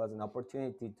example, as an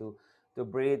opportunity to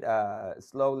breathe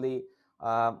slowly.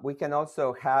 We can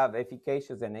also have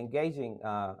efficacious and engaging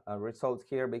results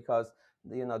here because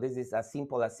this is as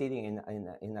simple as sitting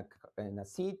in a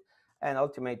seat, and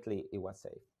ultimately it was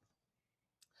safe.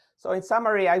 So in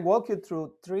summary, I walk you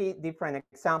through three different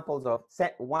examples of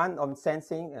one on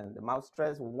sensing and the mouse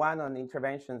stress, one on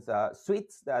interventions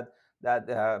suites that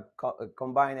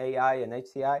combine AI and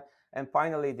HCI, and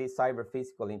finally these cyber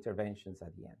physical interventions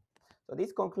at the end. So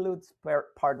this concludes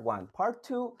part one. Part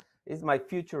two is my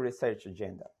future research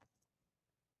agenda.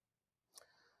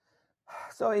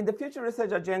 So in the future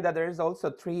research agenda, there is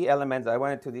also three elements I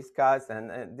wanted to discuss,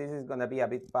 and this is going to be a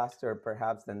bit faster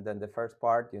perhaps than the first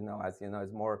part, as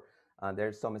it's more,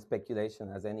 there's some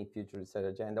speculation as any future research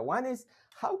agenda. One is,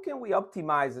 how can we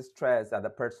optimize stress at a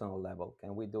personal level?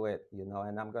 Can we do it,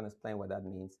 and I'm going to explain what that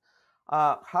means.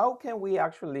 How can we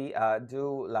actually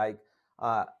do like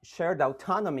shared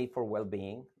autonomy for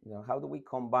well-being? How do we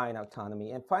combine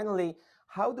autonomy? And finally,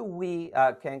 how do we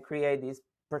can create this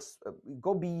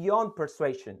go beyond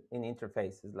persuasion in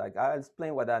interfaces? Like, I'll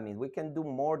explain what that means. We can do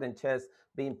more than just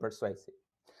being persuasive.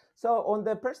 So on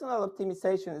the personal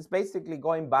optimization, it's basically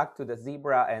going back to the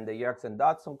zebra and the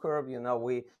Yerkes-Dodson curve.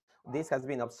 This has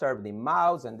been observed in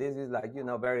mouse, and this is like,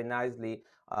 very nicely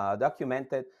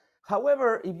documented.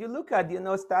 However, if you look at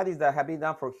studies that have been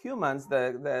done for humans,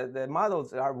 the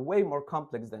models are way more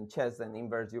complex than chess and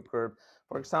inverse U curve.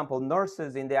 For example,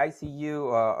 nurses in the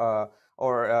ICU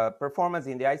or performance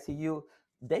in the ICU,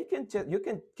 you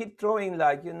can keep throwing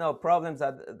like problems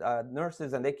at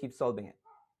nurses and they keep solving it.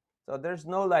 So there's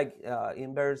no like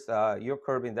inverse U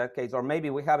curve in that case, or maybe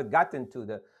we haven't gotten to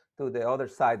the other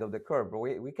side of the curve.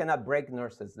 We cannot break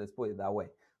nurses. Let's put it that way.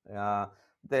 Uh,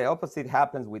 the opposite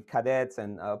happens with cadets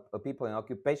and people in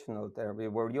occupational therapy,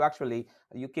 where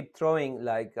you keep throwing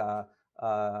like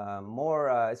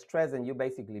more stress and you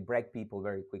basically break people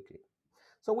very quickly.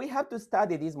 So we have to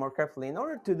study this more carefully. In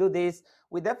order to do this,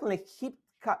 we definitely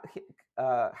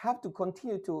have to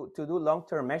continue to do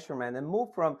long-term measurement and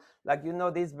move from like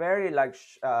this very like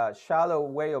shallow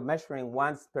way of measuring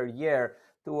once per year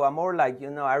to a more like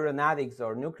aeronautics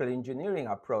or nuclear engineering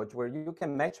approach where you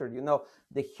can measure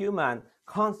the human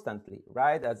constantly,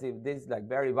 right, as if this is like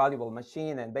very valuable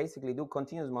machine, and basically do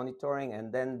continuous monitoring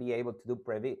and then be able to do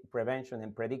prevention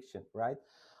and prediction, right?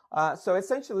 So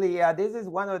essentially, this is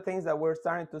one of the things that we're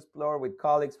starting to explore with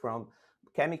colleagues from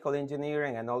chemical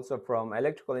engineering and also from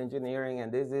electrical engineering.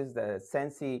 And this is the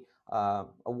Sensi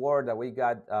award that we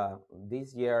got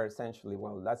this year, essentially,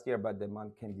 well, last year, but the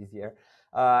month came this year,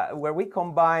 where we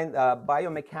combine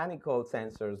biomechanical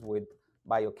sensors with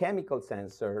biochemical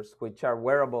sensors, which are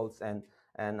wearables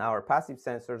and our passive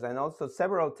sensors, and also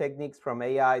several techniques from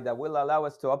AI that will allow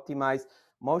us to optimize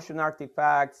motion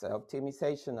artifacts,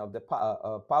 optimization of the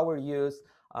power use,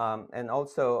 and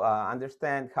also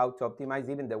understand how to optimize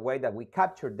even the way that we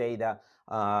capture data,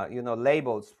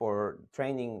 labels for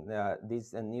training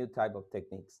these new type of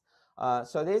techniques.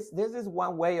 So this is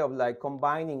one way of like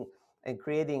combining and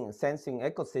creating sensing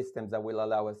ecosystems that will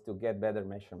allow us to get better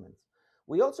measurements.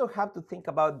 We also have to think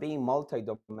about being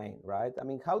multi-domain, right? I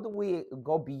mean, how do we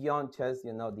go beyond just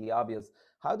the obvious?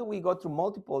 How do we go through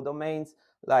multiple domains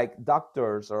like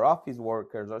doctors or office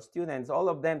workers or students, all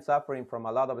of them suffering from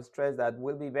a lot of stress? That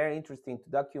will be very interesting to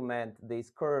document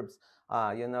these curves,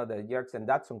 the Yerkes and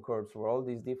Dodson curves for all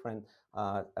these different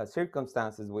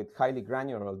circumstances with highly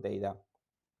granular data.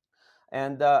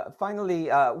 And finally,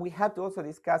 we have to also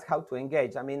discuss how to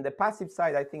engage. I mean, the passive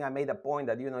side, I think I made a point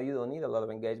that, you don't need a lot of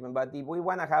engagement. But if we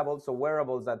want to have also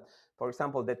wearables that, for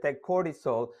example, detect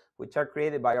cortisol, which are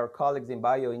created by our colleagues in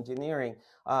bioengineering,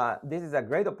 this is a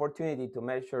great opportunity to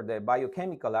measure the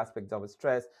biochemical aspects of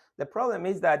stress. The problem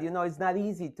is that, it's not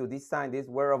easy to design these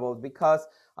wearables because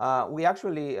we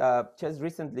actually just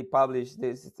recently published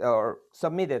this, or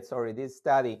submitted, sorry, this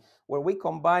study where we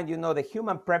combined, the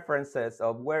human preferences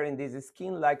of wearing these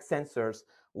skin-like sensors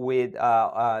with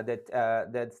the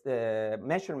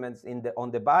measurements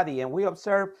on the body, and we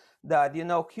observed that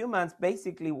humans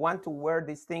basically want to wear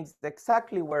these things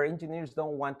exactly where engineers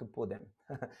don't want to put them,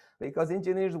 because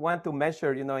engineers want to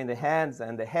measure, in the hands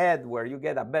and the head where you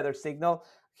get a better signal.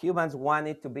 Humans want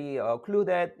it to be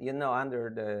occluded, under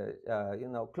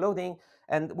the clothing,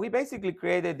 and we basically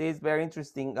created this very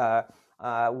interesting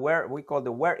where we call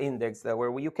the wear index,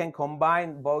 where you can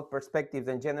combine both perspectives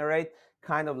and generate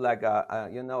kind of like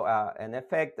an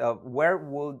effect of where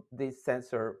will this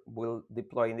sensor will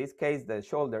deploy. In this case, the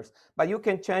shoulders, but you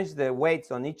can change the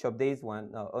weights on each of these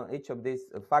on each of these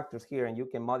factors here, and you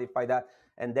can modify that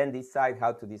and then decide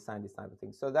how to design this type of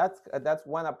thing. So that's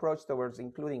one approach towards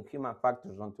including human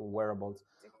factors onto wearables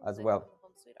as well.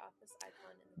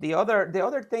 The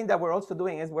other thing that we're also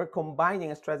doing is we're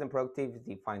combining stress and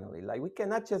productivity finally. Like, we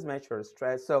cannot just measure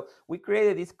stress. So we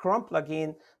created this Chrome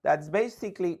plugin that's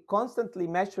basically constantly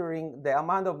measuring the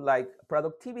amount of like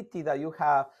productivity that you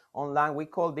have online. We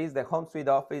call this the Home Suite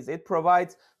Office. It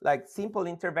provides like simple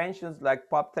interventions like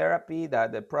pop therapy,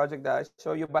 that the project that I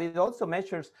show you, but it also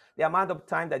measures the amount of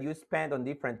time that you spend on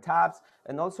different tabs,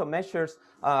 and also measures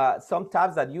some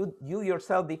tabs that you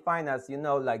yourself define as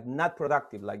like not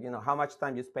productive, like how much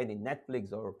time you spend in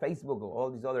Netflix or Facebook or all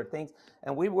these other things.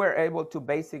 And we were able to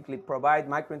basically provide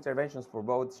micro interventions for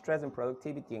both stress and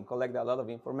productivity and collect a lot of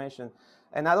information.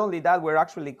 And not only that, we're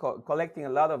actually collecting a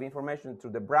lot of information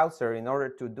through the browser in order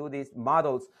to do these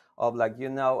models of like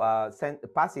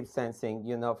passive sensing,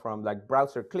 from like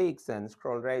browser clicks and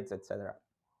scroll rates, etc.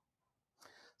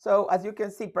 So as you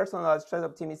can see, personalized stress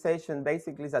optimization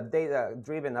basically is a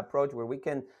data-driven approach where we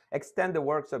can extend the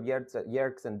works of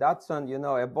Yerkes and Dodson,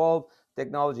 evolve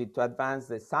technology to advance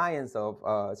the science of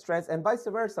stress, and vice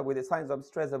versa. With the science of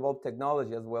stress, evolve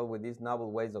technology as well with these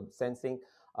novel ways of sensing.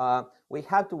 We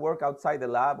have to work outside the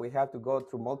lab. We have to go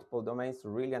through multiple domains to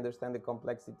really understand the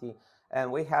complexity,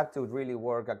 and we have to really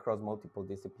work across multiple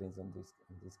disciplines in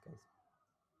this case.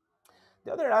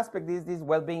 The other aspect is this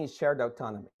well-being shared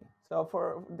autonomy. So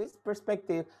for this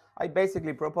perspective, I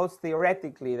basically propose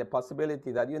theoretically the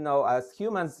possibility that, as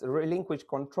humans relinquish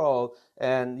control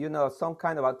and, some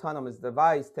kind of autonomous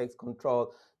device takes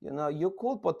control, you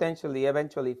could potentially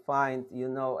eventually find,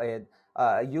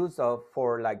 a use of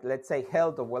for, like, let's say,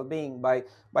 health or well-being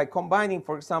by combining,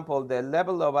 for example, the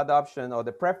level of adoption or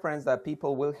the preference that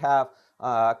people will have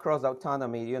across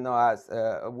autonomy. As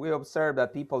we observe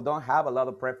that people don't have a lot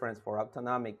of preference for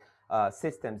autonomic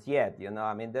systems yet.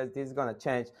 I mean, this is going to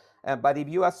change. But if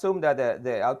you assume that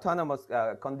the autonomous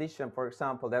condition, for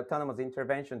example, the autonomous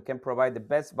intervention can provide the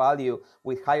best value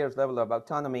with highest level of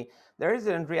autonomy, there is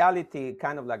in reality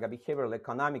kind of like a behavioral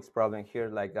economics problem here,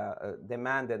 like a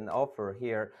demand and offer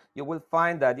here. You will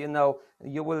find that,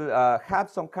 you will have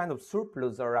some kind of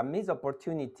surplus or a missed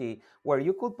opportunity where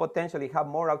you could potentially have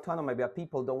more autonomy, but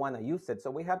people don't want to use it.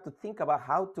 So we have to think about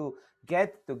how to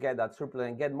get that surplus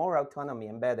and get more autonomy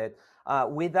embedded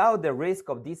without the risk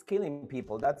of de-skilling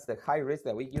people. That's the high risk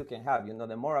that you can have.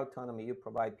 The more autonomy you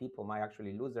provide, people might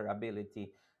actually lose their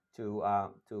ability to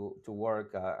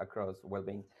work across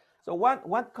well-being. So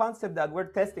one concept that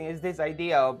we're testing is this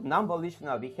idea of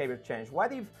non-volitional behavior change.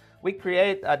 What if we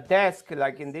create a desk,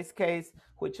 like in this case,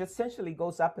 which essentially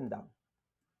goes up and down?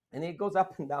 And it goes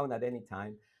up and down at any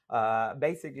time,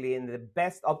 basically in the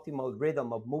best optimal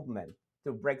rhythm of movement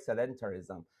to break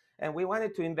sedentarism. And we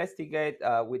wanted to investigate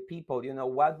with people,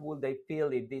 what would they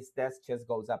feel if this desk just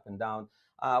goes up and down?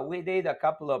 We did a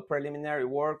couple of preliminary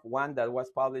work, one that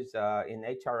was published in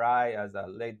HRI as a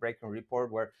late breaking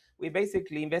report, where we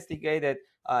basically investigated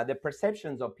the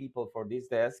perceptions of people for this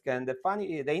desk. And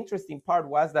the interesting part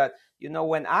was that,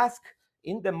 when asked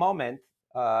in the moment,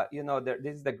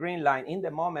 this is the green line, in the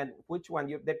moment, which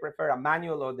one they prefer, a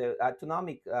manual or the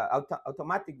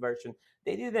automatic version,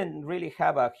 they didn't really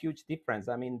have a huge difference.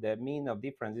 I mean, the mean of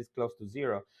difference is close to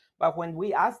zero. But when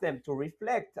we asked them to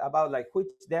reflect about like which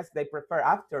desk they prefer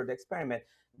after the experiment,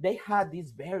 they had this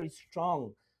very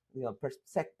strong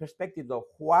perspective of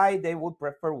why they would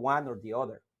prefer one or the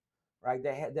other, right?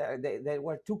 They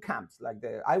were two camps. Like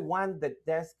I want the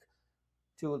desk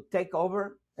to take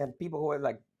over, and people who were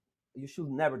like, you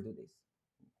should never do this.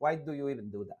 Why do you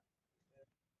even do that?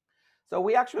 So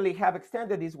we actually have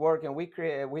extended this work, and we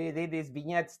did this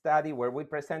vignette study where we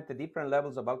present the different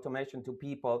levels of automation to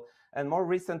people. And more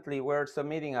recently, we're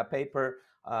submitting a paper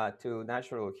to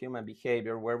Natural Human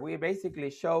Behavior, where we basically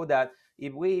show that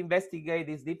if we investigate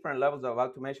these different levels of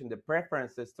automation, the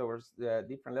preferences towards the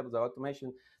different levels of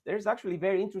automation, there's actually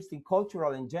very interesting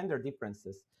cultural and gender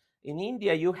differences. In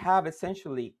India, you have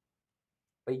essentially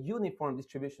a uniform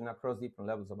distribution across different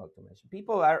levels of automation.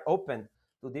 People are open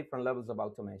to different levels of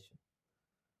automation.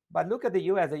 But look at the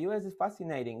US. The US is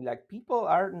fascinating. Like, people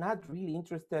are not really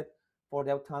interested for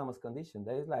the autonomous condition.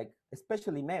 They're like,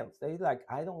 especially males, they're like,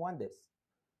 I don't want this.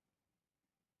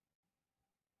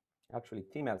 Actually,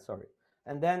 females, sorry.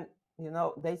 And then,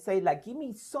 they say, like, give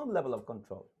me some level of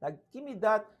control. Like, give me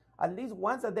that at least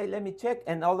once a day, let me check.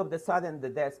 And all of a sudden, the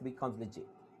desk becomes legit.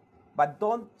 But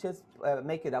don't just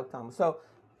make it autonomous. So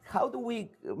how do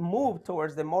we move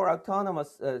towards the more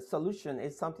autonomous solution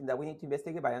is something that we need to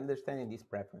investigate by understanding these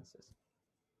preferences.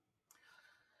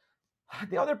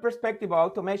 The other perspective of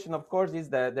automation, of course, is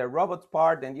the robots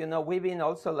part. And, we've been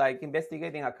also like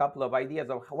investigating a couple of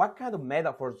ideas of what kind of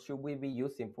metaphors should we be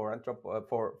using for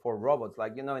robots.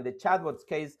 Like, in the chatbots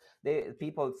case,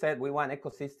 people said we want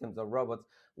ecosystems of robots.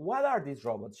 What are these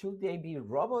robots? Should they be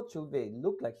robots? Should they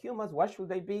look like humans? What should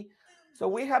they be? So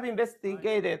we have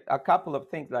investigated a couple of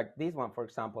things. Like this one, for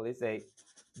example, is a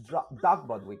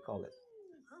dogbot, we call it.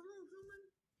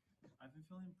 I've been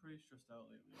feeling pretty stressed out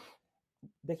lately.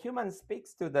 The human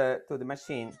speaks to the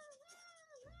machine,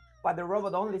 but the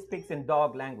robot only speaks in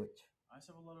dog language. I just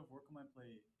have a lot of work on my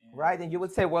plate. Right, and you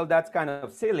would say, well, that's kind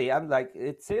of silly. I'm like,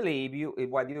 it's silly if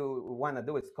what you want to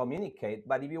do is communicate,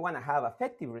 but if you want to have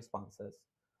effective responses,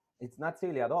 it's not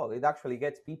silly at all. It actually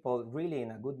gets people really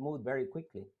in a good mood very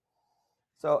quickly.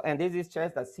 So, and this is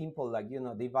just a simple, like,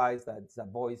 device that's a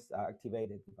voice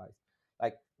activated device.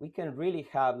 Like, we can really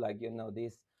have, like,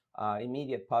 this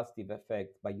immediate positive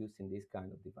effect by using this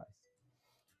kind of device.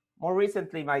 More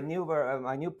recently, my new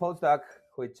postdoc,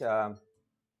 which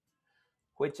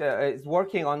is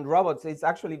working on robots, is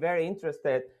actually very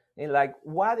interested in, like,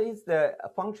 what is the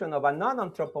function of a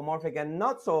non-anthropomorphic and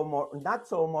not so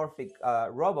morphic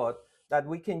robot that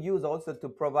we can use also to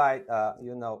provide,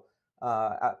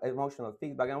 emotional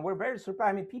feedback. And we're very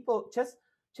surprised. I mean, people just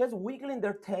wiggling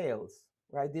their tails,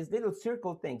 right? These little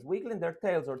circle things, wiggling their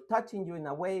tails or touching you in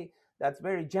a way that's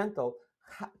very gentle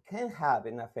can have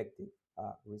an effective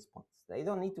response. They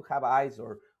don't need to have eyes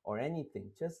or anything,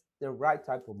 just the right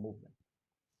type of movement.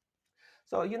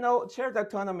 So, shared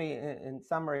autonomy in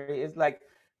summary is like,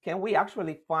 can we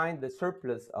actually find the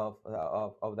surplus of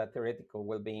that theoretical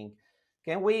well-being?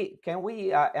 Can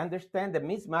we understand the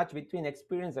mismatch between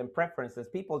experience and preferences?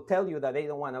 People tell you that they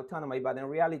don't want autonomy, but in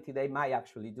reality, they might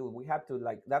actually do. We have to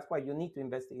that's why you need to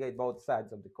investigate both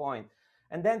sides of the coin.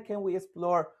 And then can we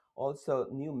explore also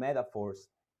new metaphors,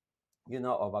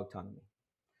 of autonomy?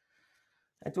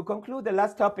 And to conclude, the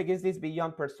last topic is this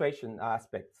beyond persuasion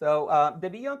aspect. So the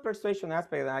beyond persuasion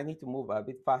aspect, and I need to move a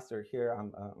bit faster here.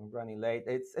 I'm running late.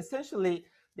 It's essentially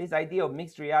this idea of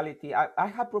mixed reality. I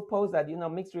have proposed that,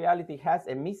 mixed reality has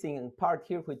a missing part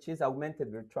here, which is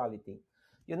augmented virtuality.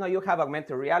 You have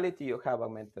augmented reality, you have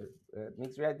augmented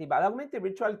mixed reality, but augmented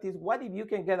virtuality is what if you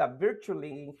can get a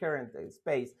virtually inherent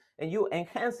space and you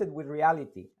enhance it with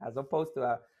reality, as opposed to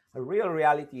a real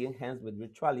reality enhanced with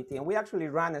virtuality. And we actually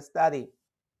ran a study,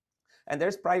 and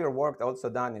there's prior work also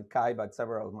done in Kai by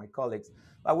several of my colleagues.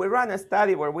 But we ran a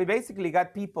study where we basically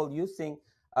got people using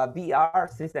a VR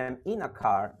system in a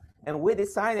car, and we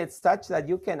designed it such that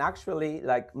you can actually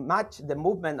match the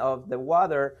movement of the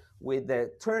water with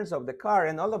the turns of the car,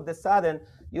 and all of a sudden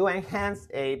you enhance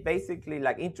a basically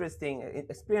interesting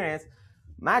experience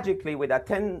magically with a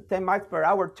 10 miles per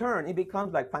hour turn. It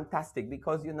becomes fantastic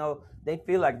because they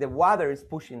feel like the water is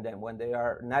pushing them when they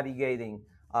are navigating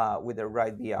with the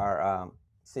right VR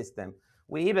system.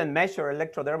 We even measure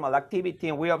electrodermal activity,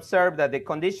 and we observe that the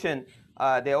condition,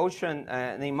 the ocean,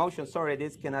 the emotion, sorry,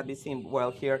 this cannot be seen well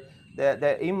here.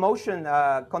 The emotion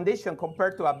condition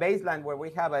compared to a baseline where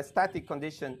we have a static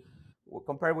condition,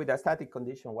 compared with a static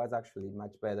condition, was actually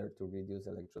much better to reduce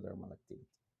electrodermal activity.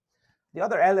 The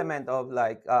other element of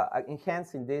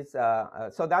enhancing this,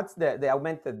 so that's the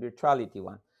augmented virtuality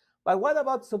one. But what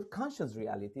about subconscious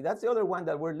reality? That's the other one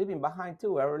that we're leaving behind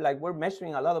too. We're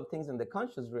measuring a lot of things in the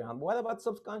conscious realm. What about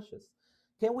subconscious?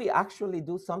 Can we actually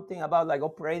do something about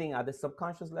operating at the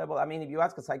subconscious level? I mean, if you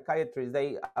ask a psychiatrist,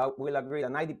 they will agree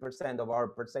that 90% of our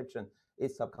perception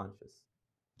is subconscious.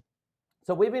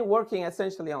 So we've been working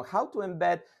essentially on how to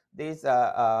embed these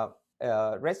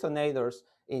resonators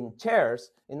in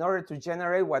chairs in order to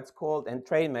generate what's called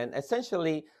entrainment.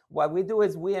 Essentially, what we do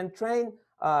is we entrain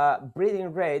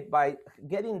breathing rate by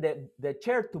getting the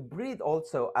chair to breathe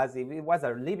also as if it was a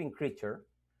living creature,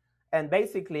 and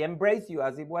basically embrace you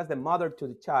as it was the mother to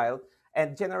the child,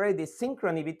 and generate this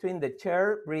synchrony between the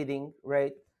chair breathing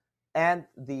rate and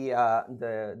the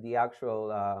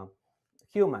actual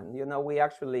human. We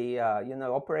actually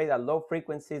operate at low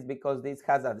frequencies because this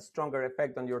has a stronger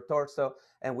effect on your torso,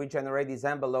 and we generate these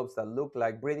envelopes that look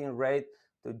like breathing rate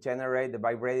to generate the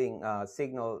vibrating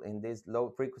signal in this low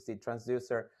frequency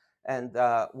transducer. And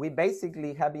we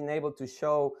basically have been able to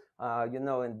show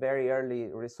in very early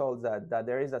results that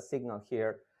there is a signal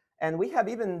here. And we have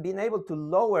even been able to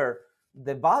lower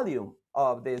the volume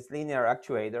of this linear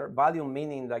actuator, volume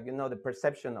meaning the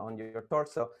perception on your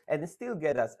torso, and still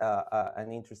get us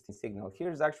an interesting signal.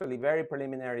 Here's actually very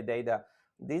preliminary data.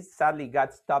 This sadly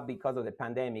got stopped because of the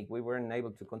pandemic. We weren't able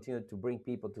to continue to bring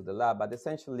people to the lab, but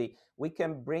essentially we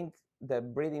can bring the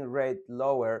breathing rate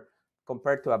lower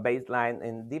compared to a baseline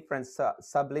in different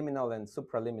subliminal and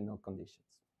supraliminal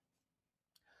conditions.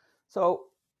 So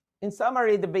in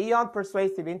summary, the beyond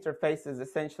persuasive interfaces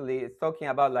essentially is talking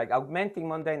about augmenting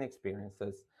mundane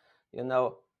experiences,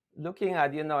 looking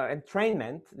at,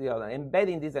 entrainment,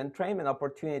 embedding these entrainment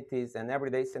opportunities in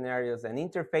everyday scenarios and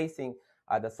interfacing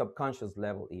at the subconscious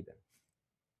level even.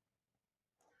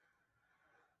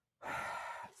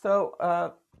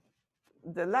 So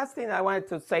the last thing I wanted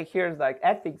to say here is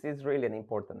ethics is really an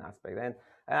important aspect. And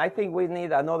I think we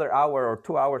need another hour or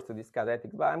 2 hours to discuss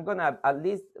ethics, but I'm gonna at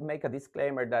least make a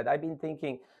disclaimer that I've been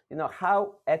thinking,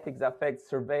 how ethics affects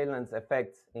surveillance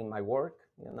effects in my work.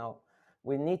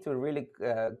 We need to really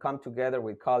come together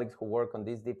with colleagues who work on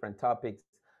these different topics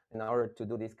in order to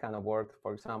do this kind of work.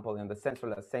 For example, in the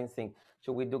sensorless sensing,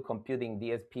 should we do computing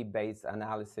DSP-based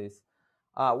analysis?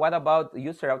 What about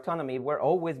user autonomy? We're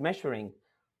always measuring.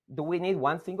 Do we need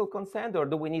one single consent or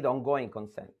do we need ongoing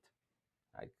consent?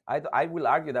 Right? I will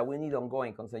argue that we need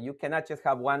ongoing consent. You cannot just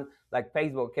have one like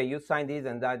Facebook. Okay, you sign this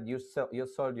and that you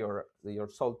sold your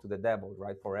soul to the devil,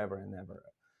 right, forever and ever.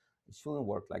 It shouldn't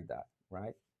work like that,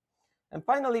 right? And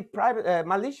finally, private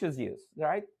malicious use,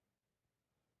 right?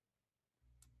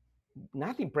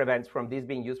 Nothing prevents from this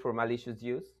being used for malicious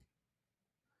use.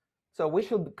 So we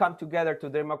should come together to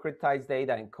democratize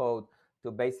data and code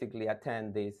to basically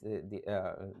attend this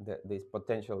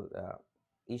potential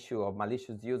issue of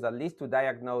malicious use, at least to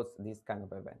diagnose these kind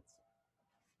of events.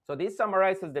 So this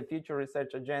summarizes the future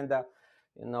research agenda,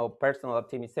 personal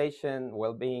optimization,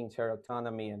 well-being, shared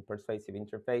autonomy, and persuasive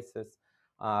interfaces.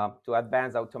 to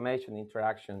advance automation,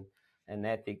 interaction, and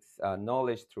ethics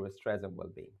knowledge through stress and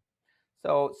well-being.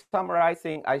 So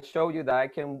summarizing, I showed you that I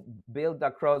can build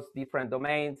across different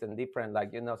domains and different,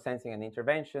 like, sensing and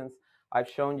interventions. I've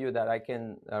shown you that I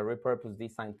can repurpose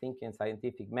design thinking,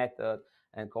 scientific method,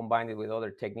 and combine it with other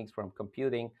techniques from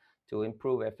computing to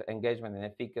improve engagement and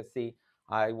efficacy.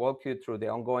 I walk you through the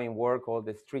ongoing work, all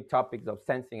the three topics of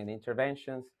sensing and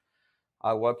interventions.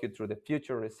 I'll walk you through the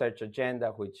future research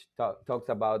agenda, which talks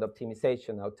about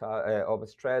optimization of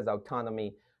stress,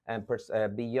 autonomy, and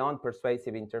beyond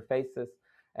persuasive interfaces.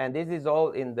 And this is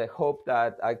all in the hope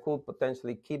that I could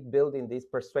potentially keep building this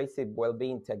persuasive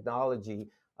well-being technology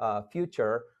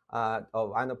future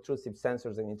of unobtrusive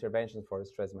sensors and interventions for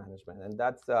stress management. And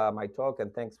that's my talk,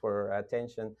 and thanks for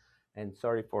attention, and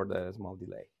sorry for the small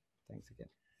delay. Thanks again.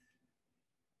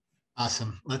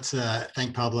 Awesome. Let's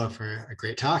thank Pablo for a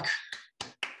great talk.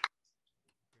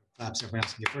 Claps, everyone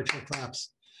else can get virtual claps.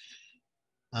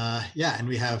 Yeah, and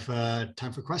we have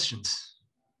time for questions.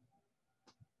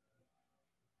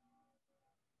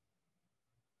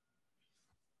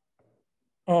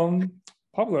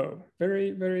 Pablo,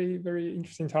 very, very, very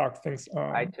interesting talk. Thanks.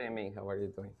 Hi, Jamie. How are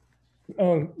you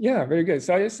doing? Yeah, very good.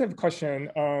 So I just have a question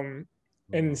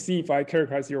and see if I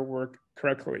characterize your work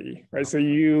correctly, right? So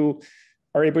you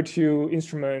are able to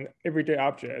instrument everyday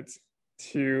objects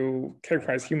to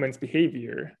characterize humans'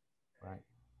 behavior, right?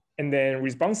 And then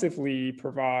responsively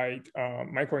provide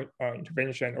micro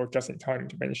intervention or just-in-time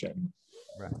intervention.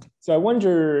 Right. So I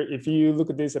wonder if you look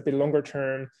at this a bit longer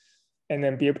term, and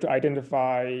then be able to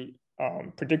identify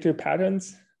predictive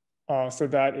patterns so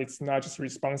that it's not just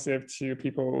responsive to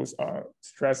people's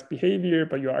stress behavior,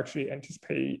 but you actually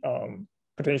anticipate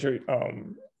potentially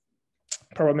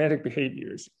problematic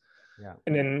behaviors. Yeah.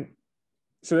 And then,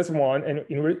 so that's one. And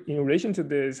in relation to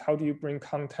this, how do you bring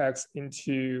context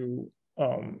into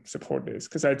support this?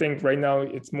 Because I think right now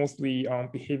it's mostly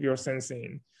behavioral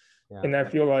sensing. Yeah. And I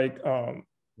feel like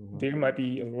there might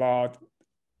be a lot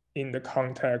in the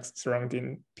context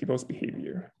surrounding people's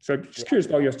behavior. So just curious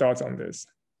about your thoughts on this.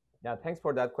 Yeah, thanks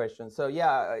for that question. So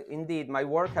yeah, indeed, my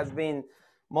work has been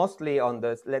mostly on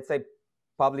the, let's say,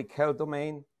 public health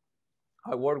domain.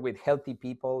 I work with healthy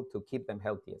people to keep them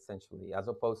healthy, essentially, as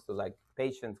opposed to like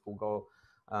patients who go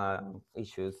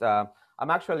issues. I'm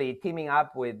actually teaming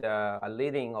up with a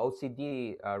leading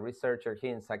OCD researcher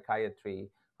here in psychiatry.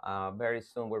 Very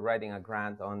soon we're writing a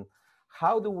grant on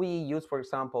how do we use, for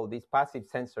example, these passive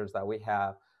sensors that we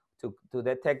have to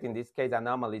detect, in this case,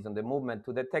 anomalies on the movement,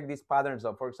 to detect these patterns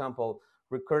of, for example,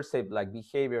 recursive like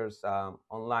behaviors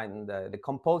online, the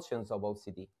compulsions of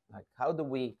OCD. Like, how do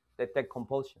we detect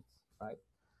compulsions, right?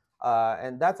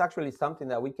 And that's actually something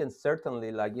that we can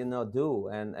certainly do.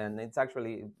 And it's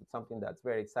actually something that's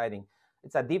very exciting.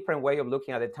 It's a different way of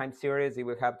looking at the time series. It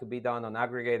will have to be done on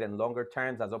aggregate and longer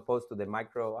terms as opposed to the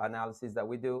micro analysis that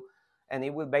we do. And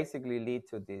it will basically lead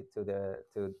to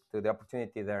the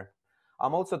opportunity there.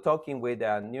 I'm also talking with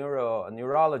a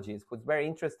neurologist who's very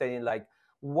interested in like,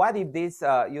 what if this,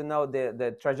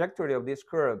 the trajectory of these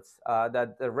curves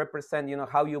that represent,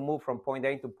 how you move from point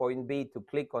A to point B to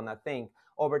click on a thing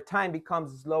over time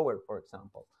becomes slower, for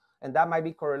example. And that might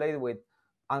be correlated with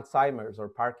Alzheimer's or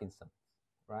Parkinson's,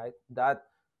 right? That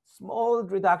small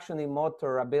reduction in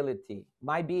motor ability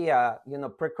might be a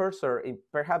precursor in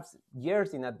perhaps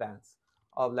years in advance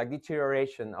of like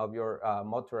deterioration of your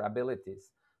motor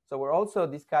abilities. So we're also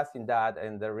discussing that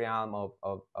in the realm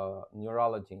of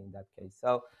neurology in that case.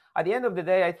 So at the end of the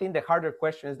day, I think the harder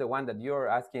question is the one that you're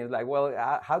asking, is like, well,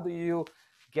 how do you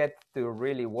get to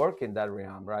really work in that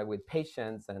realm, right, with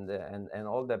patients and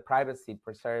all the privacy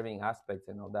preserving aspects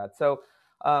and all that. So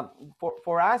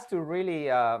for us to really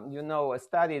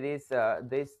study this,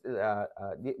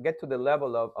 get to the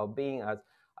level of being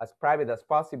as private as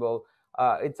possible,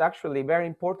 it's actually very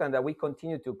important that we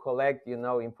continue to collect,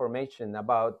 information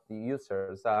about the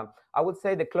users. I would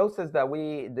say the closest that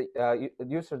the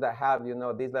users that have,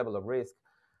 this level of risk,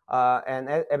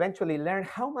 and eventually learn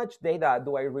how much data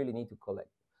do I really need to collect?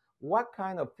 What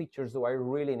kind of features do I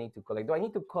really need to collect? Do I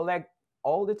need to collect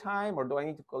all the time, or do I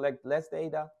need to collect less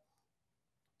data?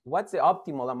 What's the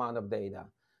optimal amount of data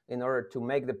in order to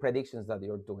make the predictions that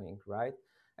you're doing, right?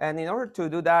 And in order to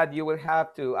do that, you will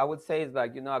have to, I would say, it's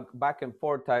like, a back and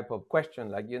forth type of question.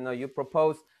 Like, you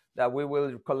propose that we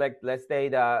will collect less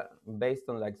data based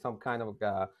on like some kind of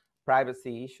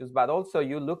privacy issues, but also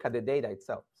you look at the data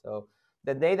itself. So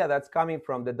the data that's coming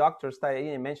from the doctor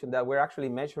study, I mentioned that we're actually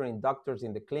measuring doctors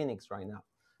in the clinics right now.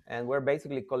 And we're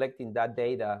basically collecting that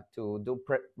data to do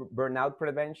burnout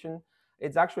prevention.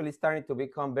 It's actually starting to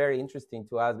become very interesting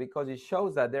to us because it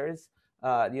shows that there is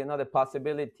the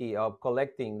possibility of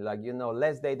collecting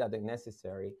less data than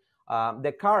necessary.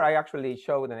 The car, I actually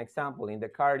showed an example. In the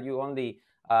car, you only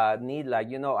need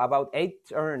about 8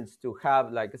 turns to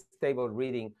have a stable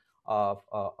reading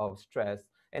of stress.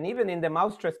 And even in the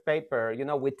mouse stress paper,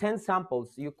 with 10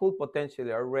 samples, you could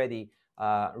potentially already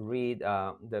read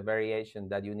the variation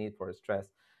that you need for stress.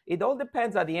 It all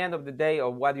depends at the end of the day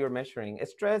of what you're measuring.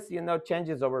 Stress,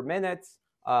 changes over minutes.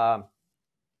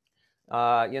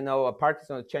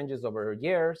 Parkinson changes over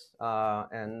years,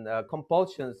 and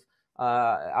compulsions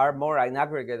are more an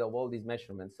aggregate of all these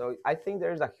measurements. So I think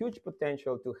there's a huge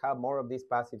potential to have more of this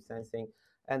passive sensing,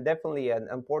 and definitely an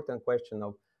important question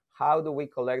of how do we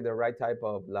collect the right type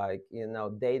of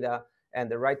data and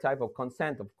the right type of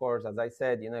consent. Of course, as I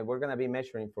said, if we're going to be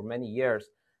measuring for many years,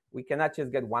 we cannot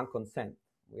just get one consent.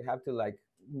 We have to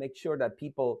make sure that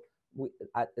people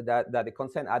that the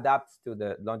consent adapts to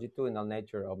the longitudinal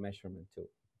nature of measurement too.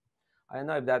 I don't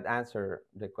know if that answered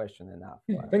the question enough.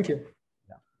 Yeah, thank you.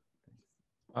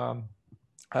 Yeah.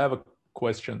 I have a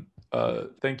question.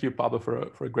 Thank you, Pablo,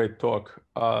 for a great talk.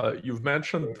 You've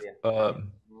mentioned a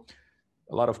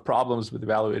lot of problems with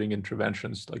evaluating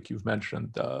interventions, like you've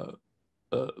mentioned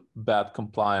bad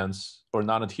compliance or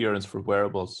non-adherence for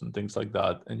wearables and things like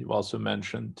that. And you've also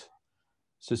mentioned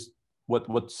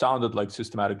what sounded like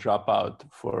systematic dropout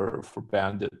for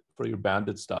your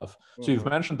bandit stuff. Mm-hmm. So you've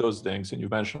mentioned those things, and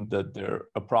you've mentioned that they're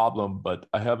a problem, but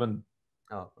I haven't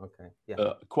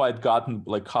quite gotten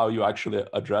how you actually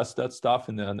address that stuff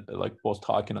and then post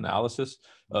hoc analysis.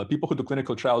 People who do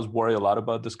clinical trials worry a lot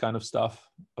about this kind of stuff,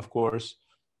 of course.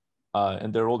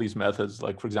 And there are all these methods,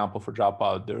 for example, for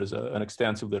dropout, there is an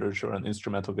extensive literature on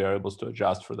instrumental variables to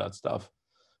adjust for that stuff.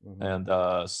 Mm-hmm.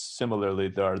 And similarly,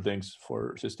 there are things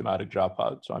for systematic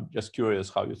dropout. So I'm just curious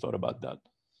how you thought about that.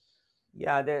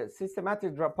 Yeah, the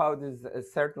systematic dropout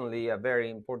is certainly a very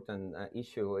important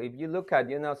issue. If you look at,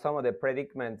 some of the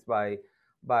predicaments by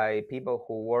people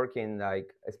who work in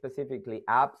specifically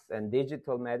apps and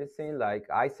digital medicine, like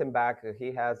Eisenbach,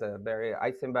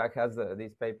 Eisenbach has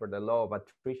this paper, The Law of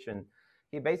Attrition.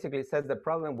 He basically says the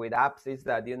problem with apps is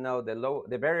that,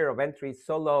 the barrier of entry is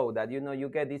so low that, you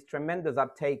get this tremendous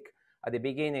uptake at the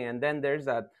beginning. And then there's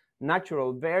a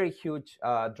natural, very huge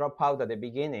dropout at the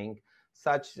beginning,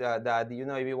 such that,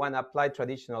 if you want to apply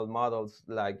traditional models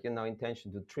like,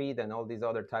 intention to treat and all these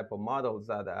other type of models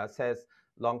that assess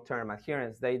long-term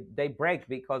adherence, they break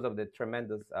because of the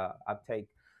tremendous uptake.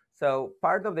 So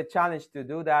part of the challenge to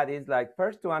do that is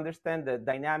first to understand the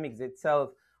dynamics itself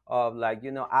of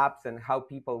apps and how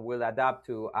people will adapt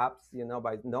to apps,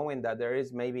 by knowing that there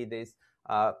is maybe this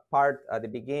part at the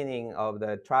beginning of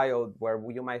the trial where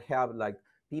you might have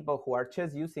people who are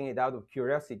just using it out of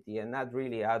curiosity and not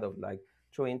really out of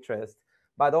true interest.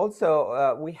 But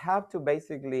also we have to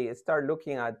basically start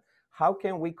looking at how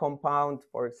can we compound,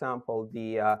 for example,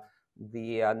 the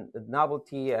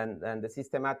novelty and the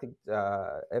systematic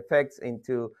effects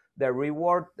into the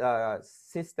reward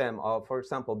system of, for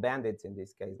example, bandits in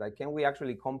this case. Can we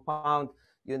actually compound,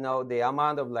 the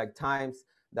amount of times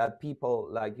that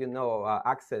people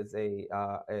access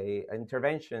a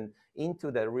intervention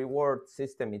into the reward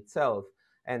system itself,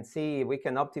 and see if we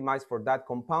can optimize for that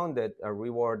compounded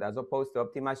reward as opposed to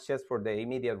optimize just for the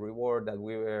immediate reward that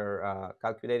we were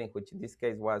calculating, which in this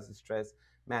case was stress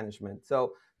management.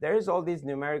 So there is all these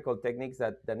numerical techniques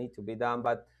that need to be done.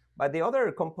 But the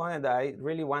other component that I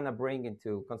really want to bring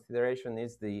into consideration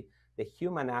is the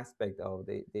human aspect of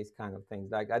these kind of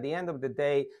things. At the end of the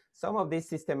day, some of this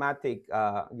systematic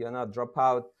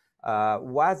dropout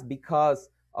was because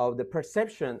of the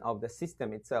perception of the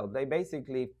system itself. They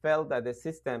basically felt that the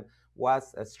system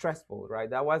was stressful, right?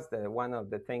 That was one of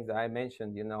the things that I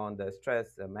mentioned, on the stress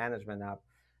management app.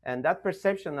 And that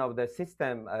perception of the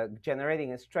system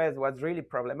generating stress was really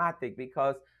problematic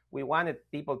because we wanted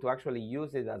people to actually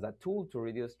use it as a tool to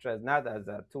reduce stress, not as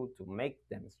a tool to make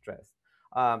them stressed.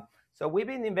 So we've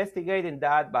been investigating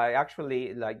that by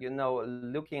actually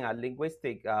looking at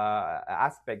linguistic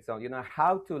aspects of,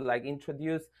 how to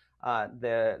introduce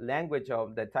the language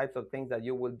of the types of things that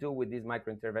you will do with these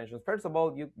microinterventions. First of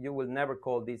all, you will never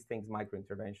call these things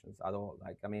microinterventions at all.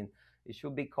 It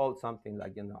should be called something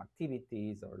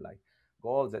activities or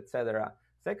goals, etc.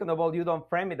 Second of all, you don't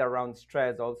frame it around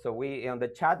stress. Also, we on the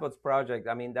chatbots project,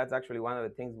 that's actually one of the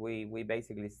things we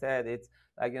basically said. It's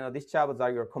these chatbots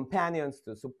are your companions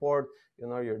to support,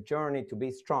 your journey to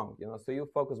be strong. So you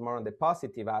focus more on the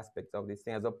positive aspects of this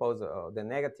thing as opposed to the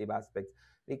negative aspects,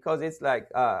 because it's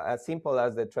as simple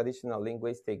as the traditional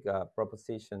linguistic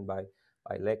proposition by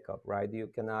Lekov, right? You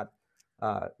cannot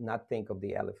not think of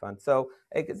the elephant. So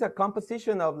it's a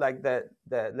composition of like the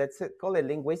let's call it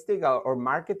linguistic or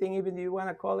marketing, even if you want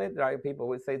to call it, right? People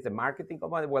would say it's a marketing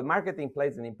component. Well, marketing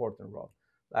plays an important role.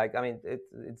 Like, I mean,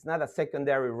 it's not a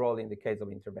secondary role in the case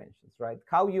of interventions, right?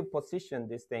 How you position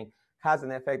this thing has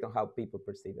an effect on how people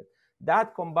perceive it.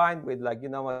 That combined with like,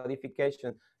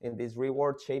 modification in this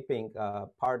reward shaping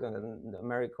part of the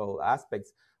numerical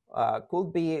aspects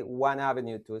could be one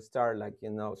avenue to start like,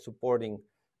 supporting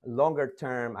longer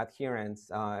term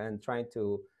adherence and trying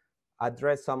to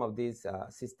address some of these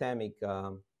systemic,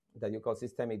 that you call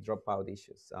systemic dropout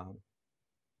issues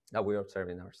that we observe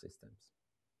in our systems.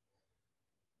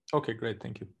 Okay, great.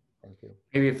 Thank you. Thank you.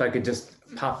 Maybe if I could just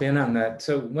pop in on that.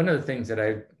 So one of the things that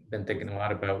I've been thinking a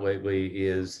lot about lately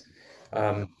is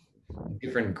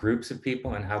different groups of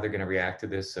people and how they're going to react to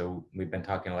this. So we've been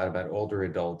talking a lot about older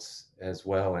adults as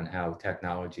well and how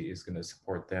technology is going to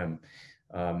support them.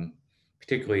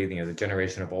 Particularly, the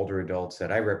generation of older adults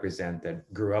that I represent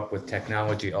that grew up with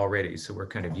technology already. So we're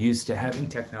kind of used to having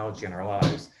technology in our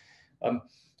lives.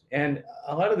 And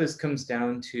a lot of this comes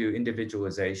down to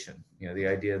individualization. The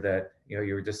idea that,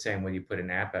 you were just saying when you put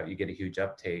an app out, you get a huge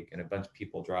uptake and a bunch of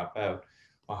people drop out.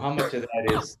 Well, how much of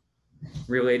that is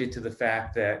related to the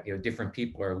fact that, different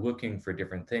people are looking for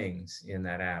different things in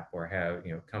that app or have,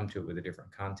 come to it with a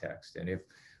different context. And if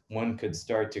one could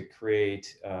start to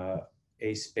create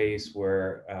a space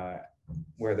where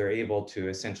they're able to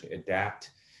essentially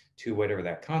adapt to whatever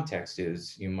that context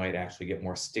is, you might actually get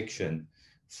more stiction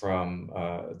from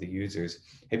the users.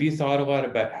 Have you thought a lot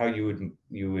about how you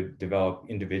would develop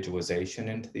individualization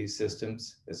into these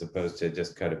systems as opposed to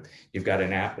just kind of, you've got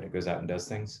an app and it goes out and does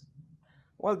things?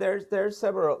 Well, there's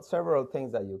several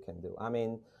things that you can do. I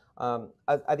mean,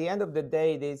 at the end of the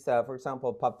day, this, for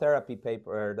example, pop therapy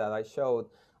paper that I showed,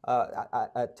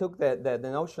 I took the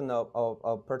notion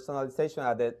of personalization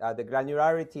at the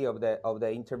granularity of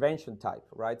the intervention type,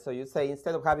 right? So you say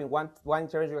instead of having one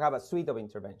intervention, you have a suite of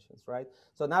interventions, right?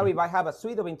 So now if I have a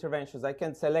suite of interventions, I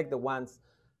can select the ones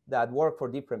that work for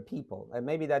different people, and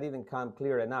maybe that didn't come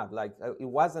clear enough. Like it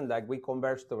wasn't like we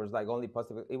converged towards like only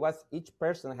positive. It was each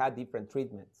person had different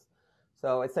treatments.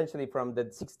 So essentially from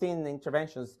the 16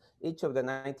 interventions, each of the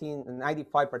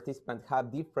 95 participants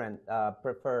have different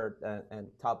preferred and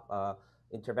top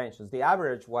interventions. The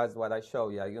average was what I showed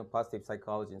you. Positive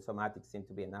psychology and somatics seem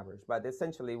to be an average, but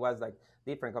essentially it was like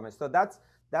different comments. So that's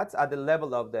at the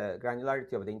level of the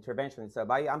granularity of the intervention itself.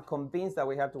 I'm convinced that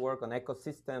we have to work on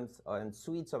ecosystems and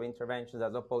suites of interventions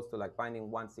as opposed to like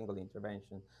finding one single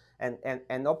intervention.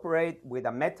 And operate with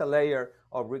a meta layer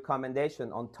of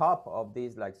recommendation on top of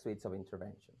these like suites of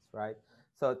interventions, right?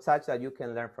 So such that you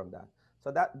can learn from that.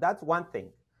 So that's one thing.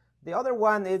 The other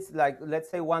one is like,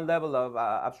 let's say one level of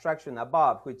abstraction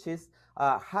above, which is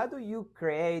how do you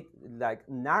create like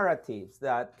narratives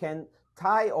that can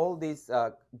tie all these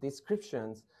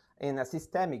descriptions in a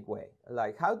systemic way?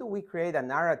 Like how do we create a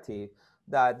narrative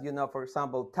that, for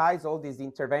example, ties all these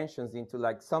interventions into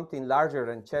like something larger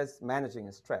than just managing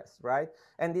stress, right?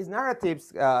 And these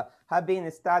narratives have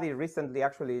been studied recently.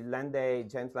 Actually,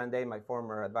 James Landay, my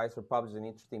former advisor, published an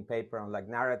interesting paper on like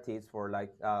narratives for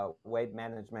like weight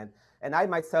management. And I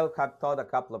myself have taught a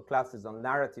couple of classes on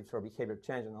narratives for behavior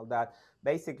change and all that,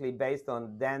 basically based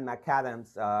on Dan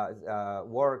McAdams'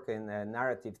 work in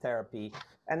narrative therapy.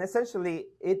 And essentially,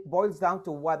 it boils down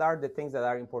to what are the things that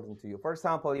are important to you. For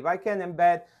example, if I can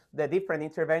embed the different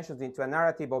interventions into a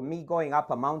narrative of me going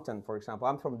up a mountain, for example,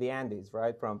 I'm from the Andes,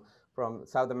 right, from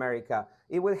South America,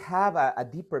 it will have a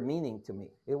deeper meaning to me.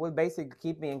 It will basically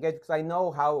keep me engaged because I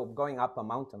know how going up a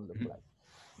mountain looks like.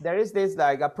 There is this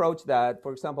like approach that,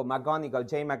 for example, Jay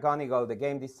McGonigal, the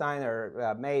game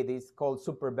designer, made. Is called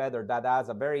Super Better. That has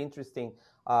a very interesting,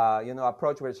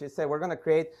 approach where she said, we're going to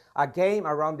create a game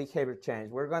around behavior change.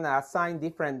 We're going to assign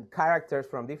different characters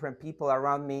from different people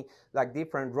around me, like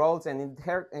different roles. And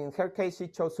in her case, she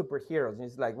chose superheroes.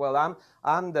 And she's like, well,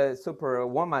 I'm the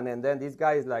superwoman, and then this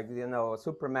guy is like,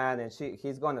 Superman, and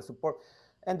he's going to support.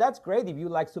 And that's great if you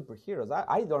like superheroes.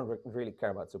 I don't really care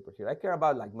about superheroes. I care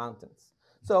about like mountains.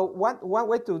 So one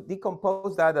way to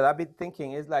decompose that I've been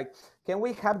thinking is like, can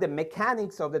we have the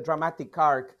mechanics of the dramatic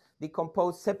arc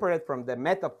decomposed separate from the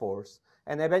metaphors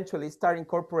and eventually start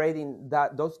incorporating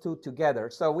those two together?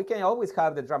 So we can always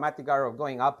have the dramatic arc of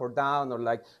going up or down or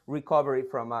like recovery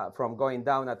from going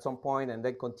down at some point and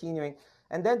then continuing.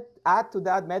 And then add to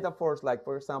that metaphors like,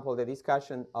 for example, the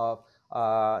discussion of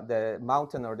the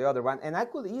mountain or the other one. And I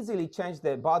could easily change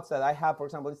the bots that I have. For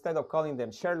example, instead of calling them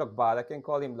Sherlock bot, I can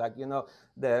call him like,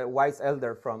 the wise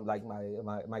elder from like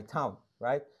my town,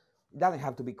 right? It doesn't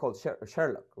have to be called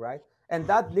Sherlock, right? And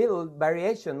that little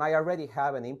variation might already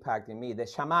have an impact in me, the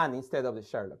shaman instead of the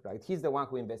Sherlock, right? He's the one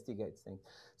who investigates things.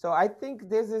 So I think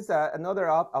this is another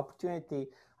opportunity,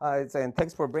 and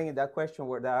thanks for bringing that question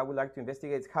that I would like to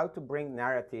investigate, is how to bring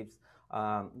narratives,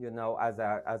 you know,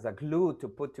 as a glue to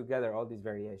put together all these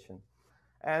variations.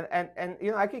 And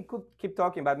you know, I could keep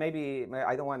talking, but maybe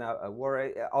I don't want to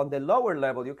worry. On the lower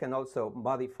level, you can also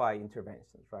modify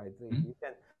interventions, right?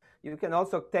 You can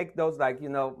also take those, like, you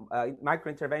know,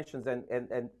 micro interventions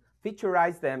and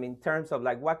featurize them in terms of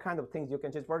like what kind of things you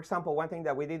can change. For example, one thing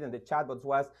that we did in the chatbots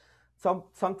was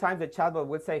sometimes the chatbot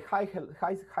would say, hi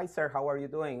sir, how are you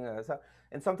doing?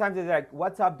 And sometimes it's like,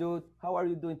 what's up, dude? How are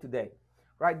you doing today?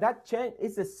 Right? That change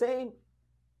is the same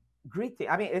greeting.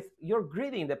 I mean, you're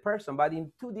greeting the person, but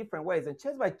in two different ways. And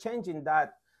just by changing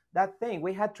that thing,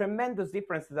 we had tremendous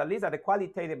differences, at least at the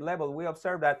qualitative level. We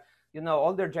observed that, you know,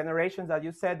 older generations, as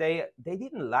you said, they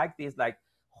didn't like this, like,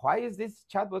 why is this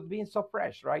chatbot being so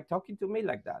fresh, right? Talking to me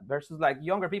like that, versus like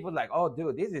younger people like, oh,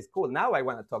 dude, this is cool. Now I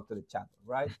want to talk to the chatbot,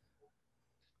 right?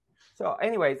 So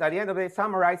anyways, at the end of the day,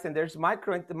 summarizing, there's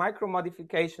micro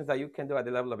modifications that you can do at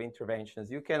the level of interventions.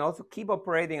 You can also keep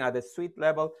operating at the suite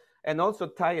level and also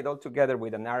tie it all together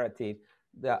with a narrative,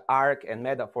 the arc and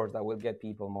metaphors that will get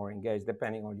people more engaged,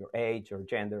 depending on your age or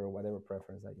gender or whatever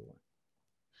preference that you want.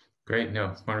 Great,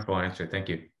 no, wonderful answer. Thank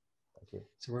you. Thank you.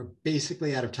 So we're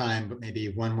basically out of time, but maybe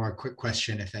one more quick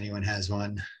question if anyone has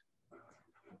one.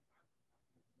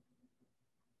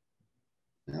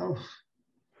 No?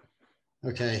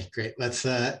 Okay, great. Let's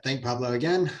thank Pablo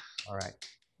again. All right.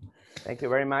 Thank you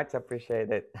very much. I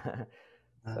appreciate it.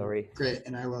 Sorry. Great,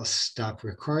 and I will stop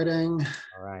recording.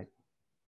 All right.